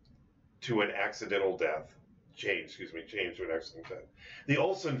charged to an accidental death. Changed to an accidental death. The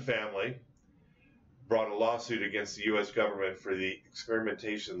Olson family brought a lawsuit against the U.S. government for the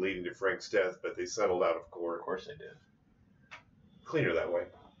experimentation leading to Frank's death, but they settled out of court. Of course they did. Cleaner that way.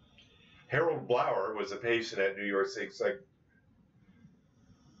 Harold Blauer was a patient at New York State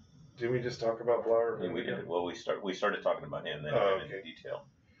Didn't we just talk about Blauer? Yeah, we did. Well, we started talking about him then in detail.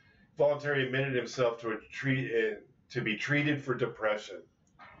 Voluntarily admitted himself to be treated for depression.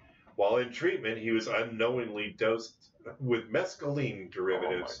 While in treatment, he was unknowingly dosed with mescaline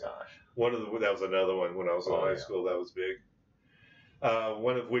derivatives. Oh my gosh! That was another one when I was in high school. That was big.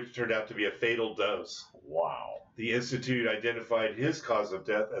 One of which turned out to be a fatal dose. Wow! The institute identified his cause of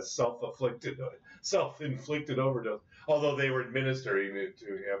death as self-inflicted overdose, although they were administering it to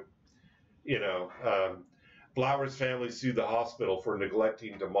him. Blauer's family sued the hospital for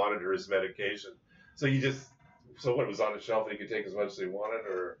neglecting to monitor his medication. So what, it was on the shelf and he could take as much as he wanted,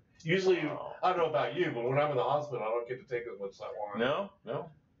 or usually, I don't know about you, but when I'm in the hospital, I don't get to take as much as I want. No.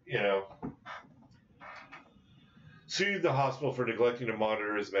 Sued the hospital for neglecting to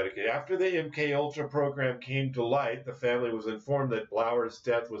monitor his medication. After the MK Ultra program came to light, the family was informed that Blauer's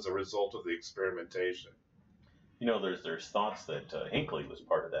death was a result of the experimentation. There's thoughts that Hinckley was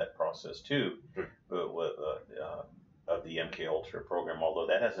part of that process too, of the MK Ultra program, although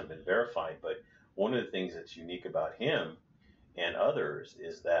that hasn't been verified. But one of the things that's unique about him and others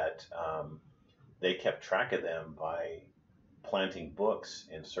is that they kept track of them by planting books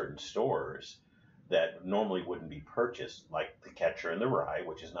in certain stores that normally wouldn't be purchased, like The Catcher in the Rye,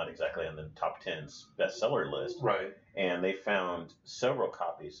 which is not exactly on the top 10 bestseller list. Right. And they found several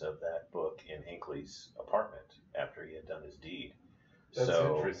copies of that book in Hinckley's apartment after he had done his deed. That's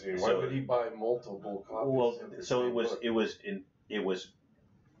interesting. Why would he buy multiple copies? Well, so it was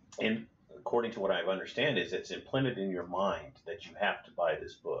according to what I understand, is it's implanted in your mind that you have to buy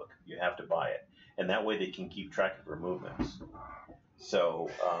this book. You have to buy it, and that way they can keep track of your movements. So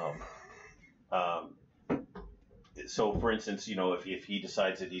So, for instance, if he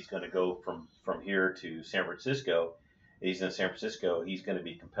decides that he's going to go from here to San Francisco, he's in San Francisco, he's going to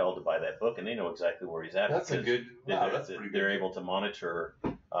be compelled to buy that book, and they know exactly where he's at. That's a good. Wow, that's pretty good. They're able to monitor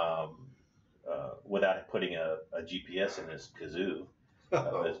without putting a GPS in his kazoo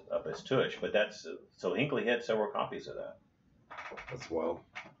of his tush. But that's so Hinckley had several copies of that. That's wild.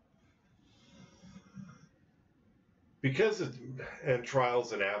 And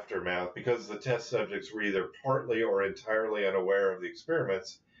trials and aftermath, because the test subjects were either partly or entirely unaware of the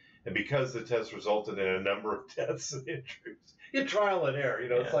experiments, and because the test resulted in a number of deaths and injuries. You trial and error,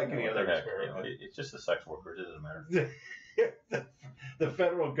 it's like any other experiment. It's just the sex workers, it doesn't matter. The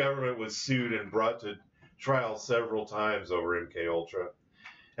federal government was sued and brought to trial several times over MK Ultra.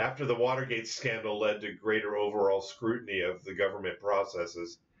 After the Watergate scandal led to greater overall scrutiny of the government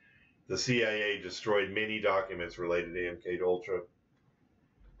processes, the CIA destroyed many documents related to MK Ultra.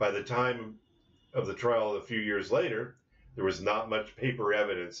 By the time of the trial a few years later, there was not much paper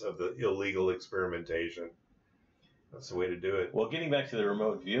evidence of the illegal experimentation. That's the way to do it. Well, getting back to the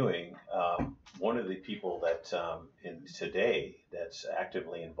remote viewing, one of the people that in today that's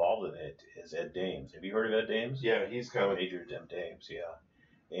actively involved in it is Ed Dames. Have you heard of Ed Dames? Yeah, he's kind of Major Dames. Yeah,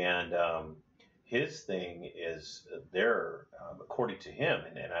 and his thing is according to him,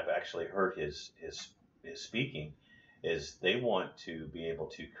 and I've actually heard his speaking, is they want to be able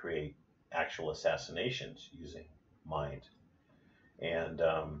to create actual assassinations using mind. And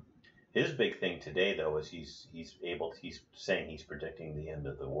his big thing today, though, is he's saying he's predicting the end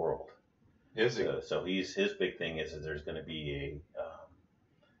of the world. Is he? So his big thing is that there's going to be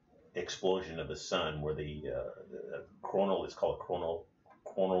a explosion of the sun where the coronal is called coronal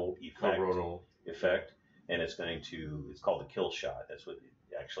effect, and it's called the kill shot. That's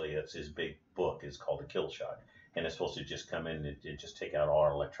his big book is called the kill shot, and it's supposed to just come in and just take out all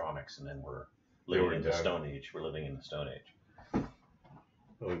our electronics, and then we're living in the Stone Age. We're living in the Stone Age.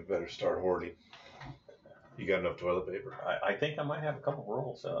 Well, we better start hoarding. You got enough toilet paper? I think I might have a couple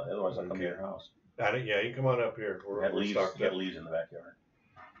rolls. Otherwise, I'll come to your house. Yeah, you can come on up here. We're stocked up. Leaves in the backyard.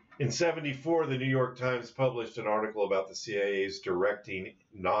 In '74, the New York Times published an article about the CIA's directing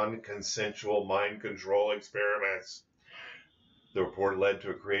non-consensual mind control experiments. The report led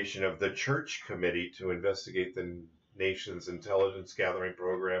to a creation of the Church Committee to investigate the nation's intelligence gathering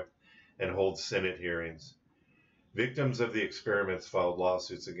program and hold Senate hearings. Victims of the experiments filed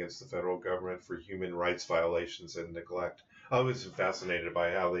lawsuits against the federal government for human rights violations and neglect. I was fascinated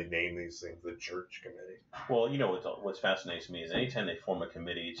by how they name these things, the Church Committee. Well, what fascinates me is anytime they form a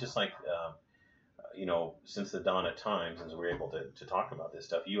committee, it's just like, since the dawn of times, as we're able to talk about this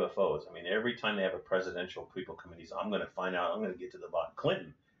stuff, UFOs. I mean, every time they have a presidential people committees, I'm going to find out, I'm going to get to the bottom.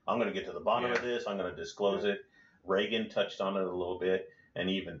 Clinton, I'm going to get to the bottom of this, I'm going to disclose it. Reagan touched on it a little bit. And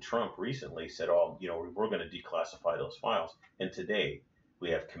even Trump recently said, we're going to declassify those files. And today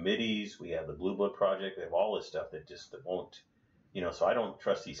we have committees, we have the Blue Book Project, we have all this stuff that won't, so I don't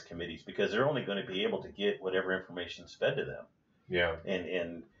trust these committees because they're only going to be able to get whatever information is fed to them. Yeah.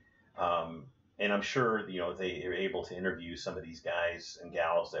 And I'm sure, they are able to interview some of these guys and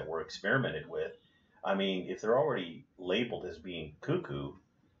gals that were experimented with. I mean, if they're already labeled as being cuckoo,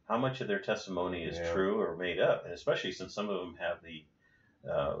 how much of their testimony is true or made up? And especially since some of them have the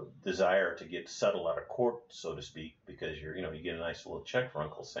desire to get settled out of court, so to speak, because you get a nice little check for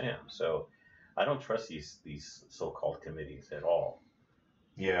Uncle Sam. So I don't trust these so-called committees at all.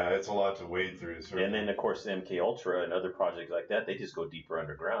 Yeah, it's a lot to wade through. And then, of course, MK Ultra and other projects like that, they just go deeper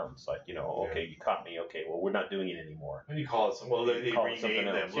underground. It's like, okay, you caught me. Okay, well, we're not doing it anymore. And you call it something. Well, they rename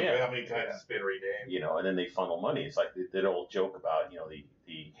them. Look at how many times it's been renamed. And then they funnel money. It's like that old joke about,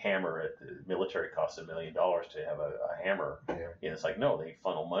 the hammer at the military costs $1 million to have a hammer. Yeah. It's like, no, they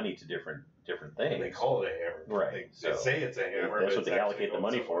funnel money to different things. And they call it a hammer. Right. They say it's a hammer. That's what they allocate the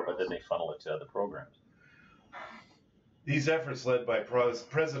money for, but then they funnel it to other programs. These efforts led by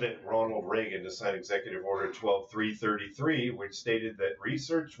President Ronald Reagan to sign Executive Order 12333, which stated that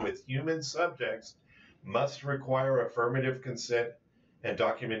research with human subjects must require affirmative consent and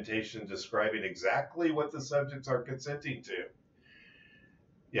documentation describing exactly what the subjects are consenting to.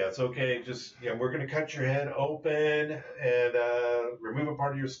 Yeah, it's okay. We're going to cut your head open and remove a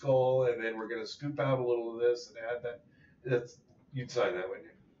part of your skull, and then we're going to scoop out a little of this and add that. You'd sign that, wouldn't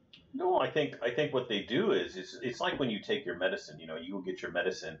you? No, I think what they do is it's like when you take your medicine. You will get your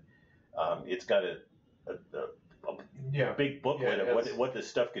medicine. It's got a big booklet of what this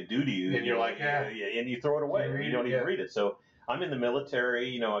stuff could do to you, and you're like, and you throw it away. You don't even read it. So I'm in the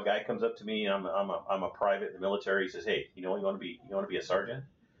military. A guy comes up to me. I'm a private in the military. He says, "Hey, you want to be a sergeant?"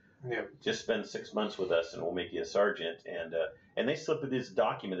 Yeah. Just spend 6 months with us, and we'll make you a sergeant. And they slip this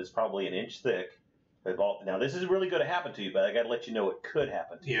document that's probably an inch thick. Now, this is really going to happen to you, but I got to let you know it could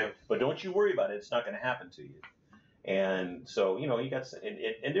happen to you. But don't you worry about it. It's not going to happen to you. And so, you got,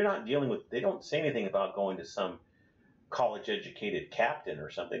 and they're not dealing with, they don't say anything about going to some college-educated captain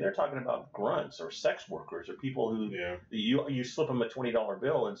or something. They're talking about grunts or sex workers or people who you slip them a $20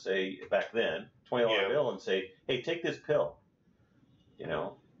 bill and say, back then, $20 bill and say, hey, take this pill.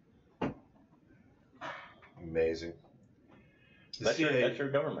 Amazing. That's your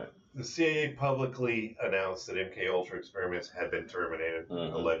government. The CIA publicly announced that MK Ultra experiments had been terminated,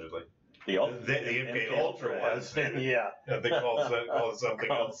 allegedly. The MK Ultra was. Yeah. They call it something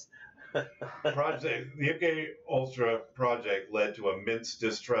else. The MK Ultra project led to immense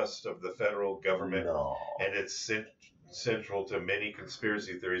distrust of the federal government, and it's central to many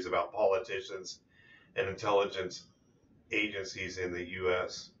conspiracy theories about politicians and intelligence agencies in the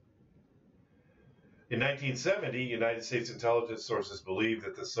U.S. In 1970, United States intelligence sources believed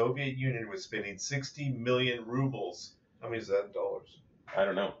that the Soviet Union was spending 60 million rubles. How many is that in dollars? I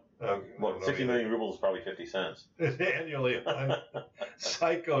don't know. Well, 60 million rubles is probably 50 cents. Annually on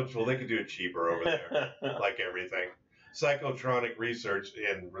well, they could do it cheaper over there, like everything. Psychotronic research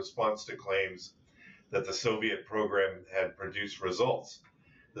in response to claims that the Soviet program had produced results.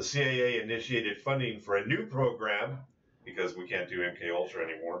 The CIA initiated funding for a new program, because we can't do MK Ultra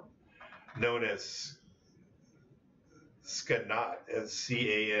anymore, known as SCANAT,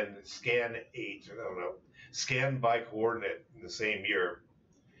 Scan by Coordinate, in the same year.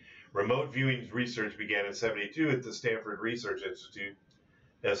 Remote viewing research began in 1972 at the Stanford Research Institute,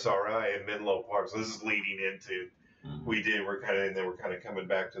 SRI, in Menlo Park. So this is leading into, we're kind of coming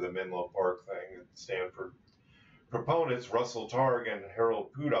back to the Menlo Park thing at Stanford. Proponents, Russell Targ and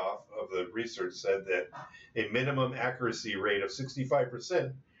Harold Pudoff of the research, said that a minimum accuracy rate of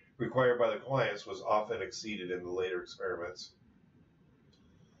 65% required by the clients was often exceeded in the later experiments.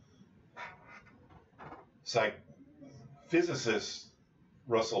 Physicists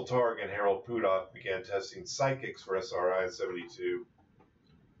Russell Targ and Harold Pudoff began testing psychics for SRI in 1972,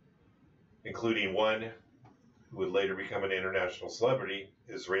 including one who would later become an international celebrity,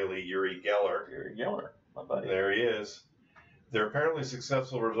 Israeli Uri Geller. Uri Geller, my buddy. There he is. Their apparently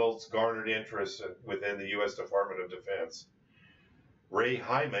successful results garnered interest within the U.S. Department of Defense. Ray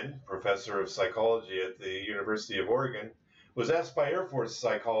Hyman, professor of psychology at the University of Oregon, was asked by Air Force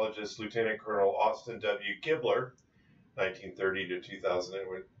psychologist Lieutenant Colonel Austin W. Kibler, 1930 to 2000,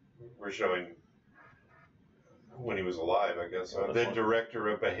 we're showing when he was alive, I guess. Then director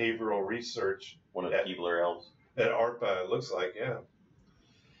of behavioral research. One of the Kibler elves. At ARPA, it looks like,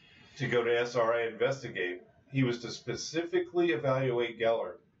 to go to SRI investigate. He was to specifically evaluate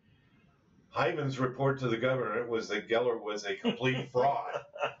Geller. Hyman's report to the government was that Geller was a complete fraud,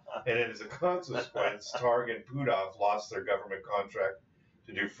 and as a consequence, Targ and Pudoff lost their government contract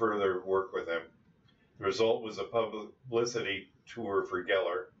to do further work with him. The result was a publicity tour for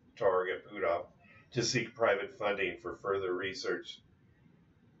Geller, Targ, and Pudoff to seek private funding for further research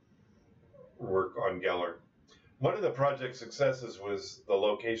work on Geller. One of the project's successes was the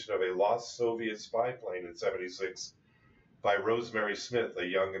location of a lost Soviet spy plane in 1976 by Rosemary Smith, a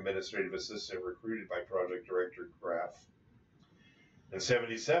young administrative assistant recruited by Project Director Graf. In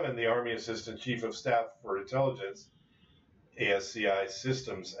 1977, the Army Assistant Chief of Staff for Intelligence, ASCI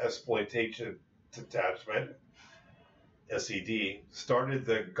Systems Exploitation Detachment, SED, started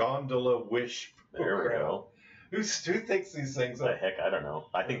the Gondola Wish program. There we go. Who thinks these things? The heck, I don't know.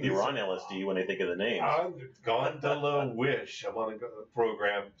 I think they were on LSD when they think of the name. Gondola Wish, I'm on a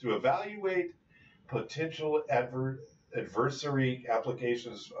program to evaluate potential adversary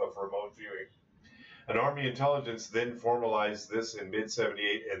applications of remote viewing. An Army intelligence then formalized this in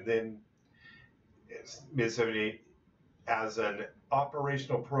mid-78 and then mid-78 as an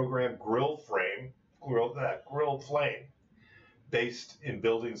operational program grill flame, based in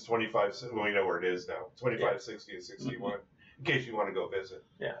buildings 25, well, we know where it is now, 25, 60, and 61, in case you want to go visit.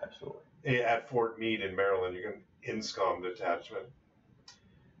 Yeah, absolutely. At Fort Meade in Maryland, you can INSCOM detachment.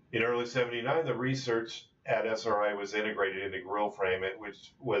 In early 79, the research at SRI was integrated into grill frame,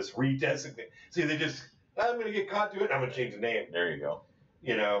 which was redesignated. See, they just, I'm going to get caught doing it, I'm going to change the name. There you go.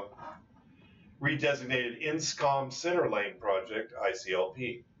 Redesignated INSCOM Center Lane Project,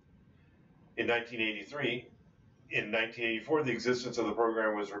 ICLP. In 1983, in 1984, the existence of the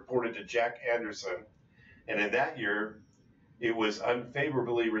program was reported to Jack Anderson, and in that year, it was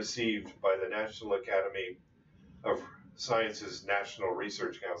unfavorably received by the National Academy of Sciences National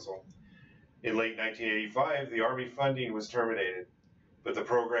Research Council. In late 1985, the Army funding was terminated, but the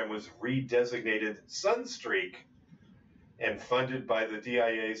program was redesignated Sunstreak and funded by the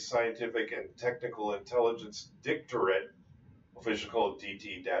DIA's Scientific and Technical Intelligence Directorate, official code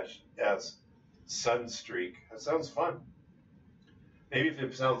DT-S, Sunstreak. That sounds fun. Maybe if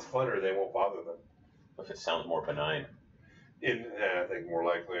it sounds funner, they won't bother them. If it sounds more benign. I think more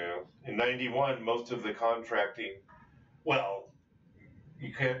likely. In 91, most of the contracting, well,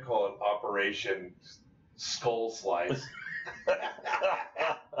 you can't call it Operation Skull Slice.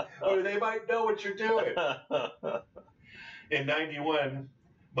 Or they might know what you're doing. In 91,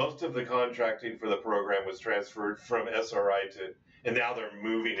 most of the contracting for the program was transferred from SRI to, and now they're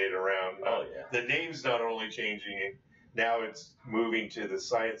moving it around. Oh, yeah. The name's not only changing, now it's moving to the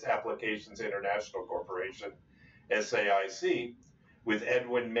Science Applications International Corporation, SAIC, with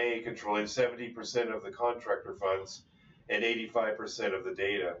Edwin May controlling 70% of the contractor funds and 85% of the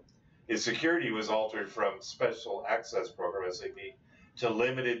data. Its security was altered from Special Access Program, SAP, to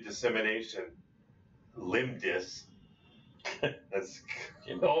Limited Dissemination, LIMDIS. That's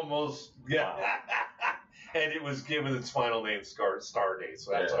almost, yeah. Wow. And it was given its final name, Stardate.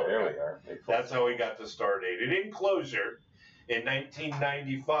 So that's how we are. That's how we got to Stardate. And in closure, in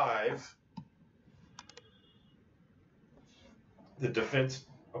 1995, the Defense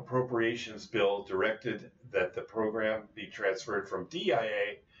Appropriations Bill directed that the program be transferred from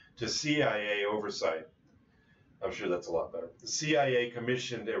DIA to CIA oversight. I'm sure that's a lot better. The CIA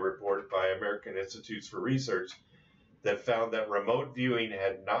commissioned a report by American Institutes for Research that found that remote viewing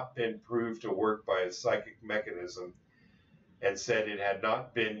had not been proved to work by a psychic mechanism and said it had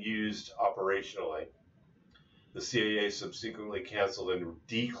not been used operationally. The CIA subsequently canceled and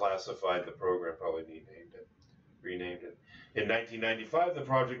declassified the program, probably renamed it. In 1995, the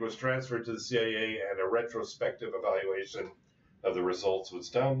project was transferred to the CIA and a retrospective evaluation of the results was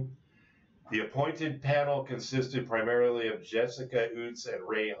done. The appointed panel consisted primarily of Jessica Utz and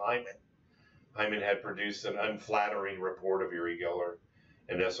Ray Hyman. Hyman had produced an unflattering report of Uri Geller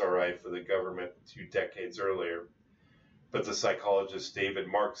and SRI for the government 2 decades earlier, but the psychologist David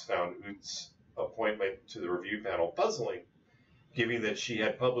Marks found Utz's appointment to the review panel puzzling, given that she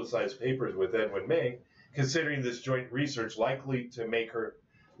had publicized papers with Edwin May, considering this joint research likely to make her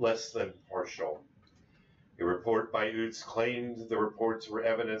less than partial. A report by Utz claimed the reports were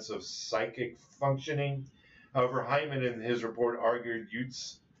evidence of psychic functioning. However, Hyman in his report argued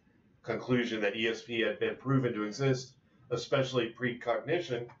Utz's conclusion that ESP had been proven to exist, especially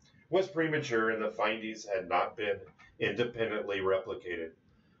precognition, was premature and the findings had not been independently replicated.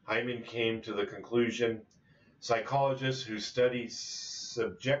 Hyman came to the conclusion psychologists who study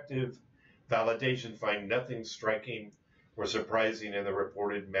subjective validation find nothing striking or surprising in the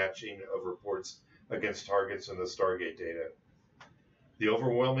reported matching of reports against targets in the Stargate data. The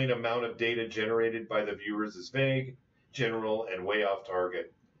overwhelming amount of data generated by the viewers is vague, general, and way off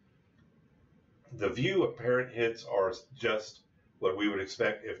target. The view apparent hits are just what we would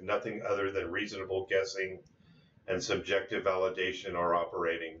expect if nothing other than reasonable guessing and subjective validation are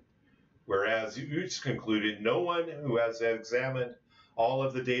operating. Whereas Utz concluded no one who has examined all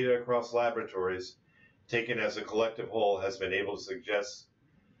of the data across laboratories, taken as a collective whole, has been able to suggest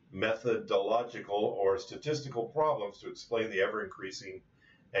methodological or statistical problems to explain the ever-increasing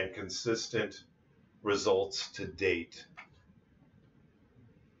and consistent results to date.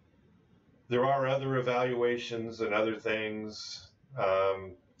 There are other evaluations and other things.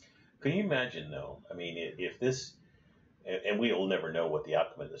 Can you imagine, though? I mean, if this, and we will never know what the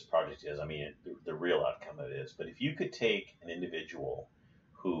outcome of this project is. I mean, the real outcome of it is. But if you could take an individual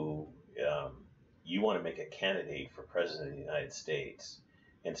who you want to make a candidate for president of the United States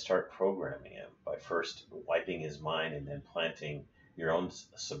and start programming him by first wiping his mind and then planting your own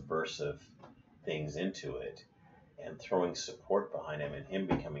subversive things into it and throwing support behind him and him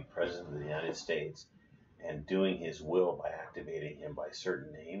becoming president of the United States and doing his will by activating him by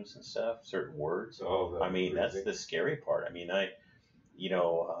certain names and stuff, certain words. Oh, I mean, crazy. That's the scary part. I mean,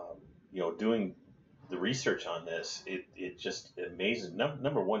 doing the research on this, it just amazes.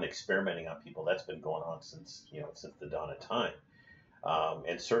 Number one, experimenting on people, that's been going on since the dawn of time.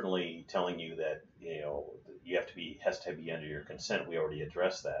 And certainly telling you that, has to be under your consent. We already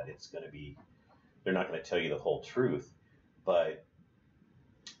addressed that. They're not going to tell you the whole truth, but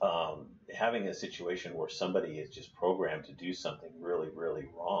having a situation where somebody is just programmed to do something really, really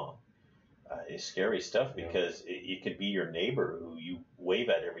wrong is scary stuff, because it could be your neighbor who you wave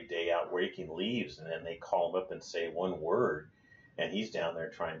at every day out raking leaves, and then they call him up and say one word, and he's down there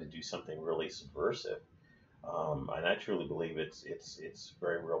trying to do something really subversive. And I truly believe it's a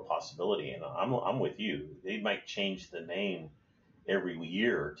very real possibility, and I'm with you. They might change the name every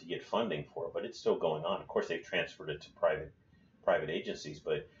year to get funding for it, but it's still going on. Of course, they've transferred it to private agencies,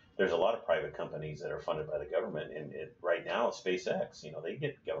 but there's a lot of private companies that are funded by the government, and right now SpaceX, they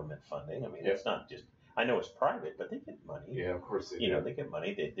get government funding. I mean, it's not just. I know it's private, but they get money. Yeah, of course they do. They get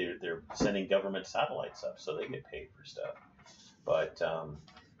money. They're sending government satellites up, so they get paid for stuff. But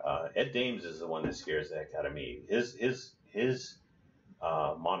Ed Dames is the one that scares the heck out of me. His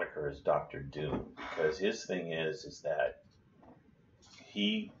moniker is Dr. Doom, because his thing is that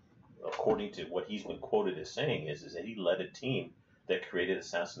he, according to what he's been quoted as saying, is that he led a team that created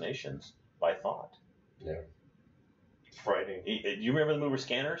assassinations by thought. Yeah. It's frightening. Do you remember the movie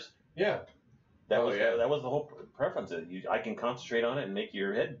Scanners? Yeah. That was the whole preference. I can concentrate on it and make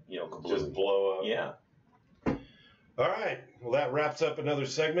your head, completely just blow up. Yeah. All right. Well, that wraps up another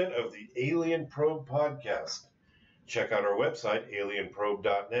segment of the Alien Probe podcast. Check out our website,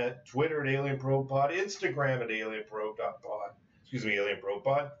 alienprobe.net, Twitter at alienprobepod, Instagram at alienprobe.pod. Alien Probe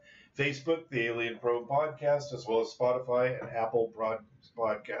Pod, Facebook, the Alien Probe Podcast, as well as Spotify and Apple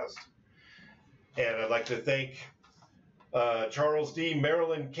Podcast. And I'd like to thank Charles D.,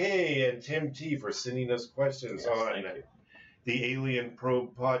 Marilyn K., and Tim T. for sending us questions on the Alien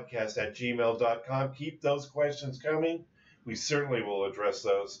Probe Podcast at gmail.com. Keep those questions coming. We certainly will address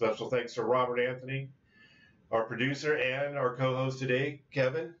those. Special thanks to Robert Anthony, our producer, and our co-host today,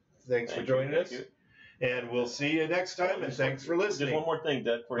 Kevin. Thanks for joining us. And we'll see you next time, and thanks for listening. Just one more thing,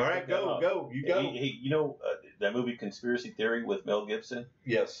 Doug. All right, go. You go. Hey, that movie Conspiracy Theory with Mel Gibson?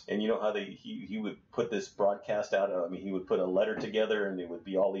 Yes. And you know how he would put this broadcast out? He would put a letter together, and it would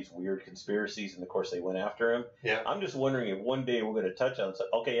be all these weird conspiracies, and of course they went after him. Yeah. I'm just wondering if one day we're going to touch on it.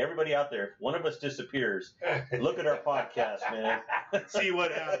 Okay, everybody out there, if one of us disappears, look at our podcast, man. See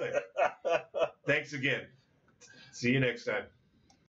what happens. Thanks again. See you next time.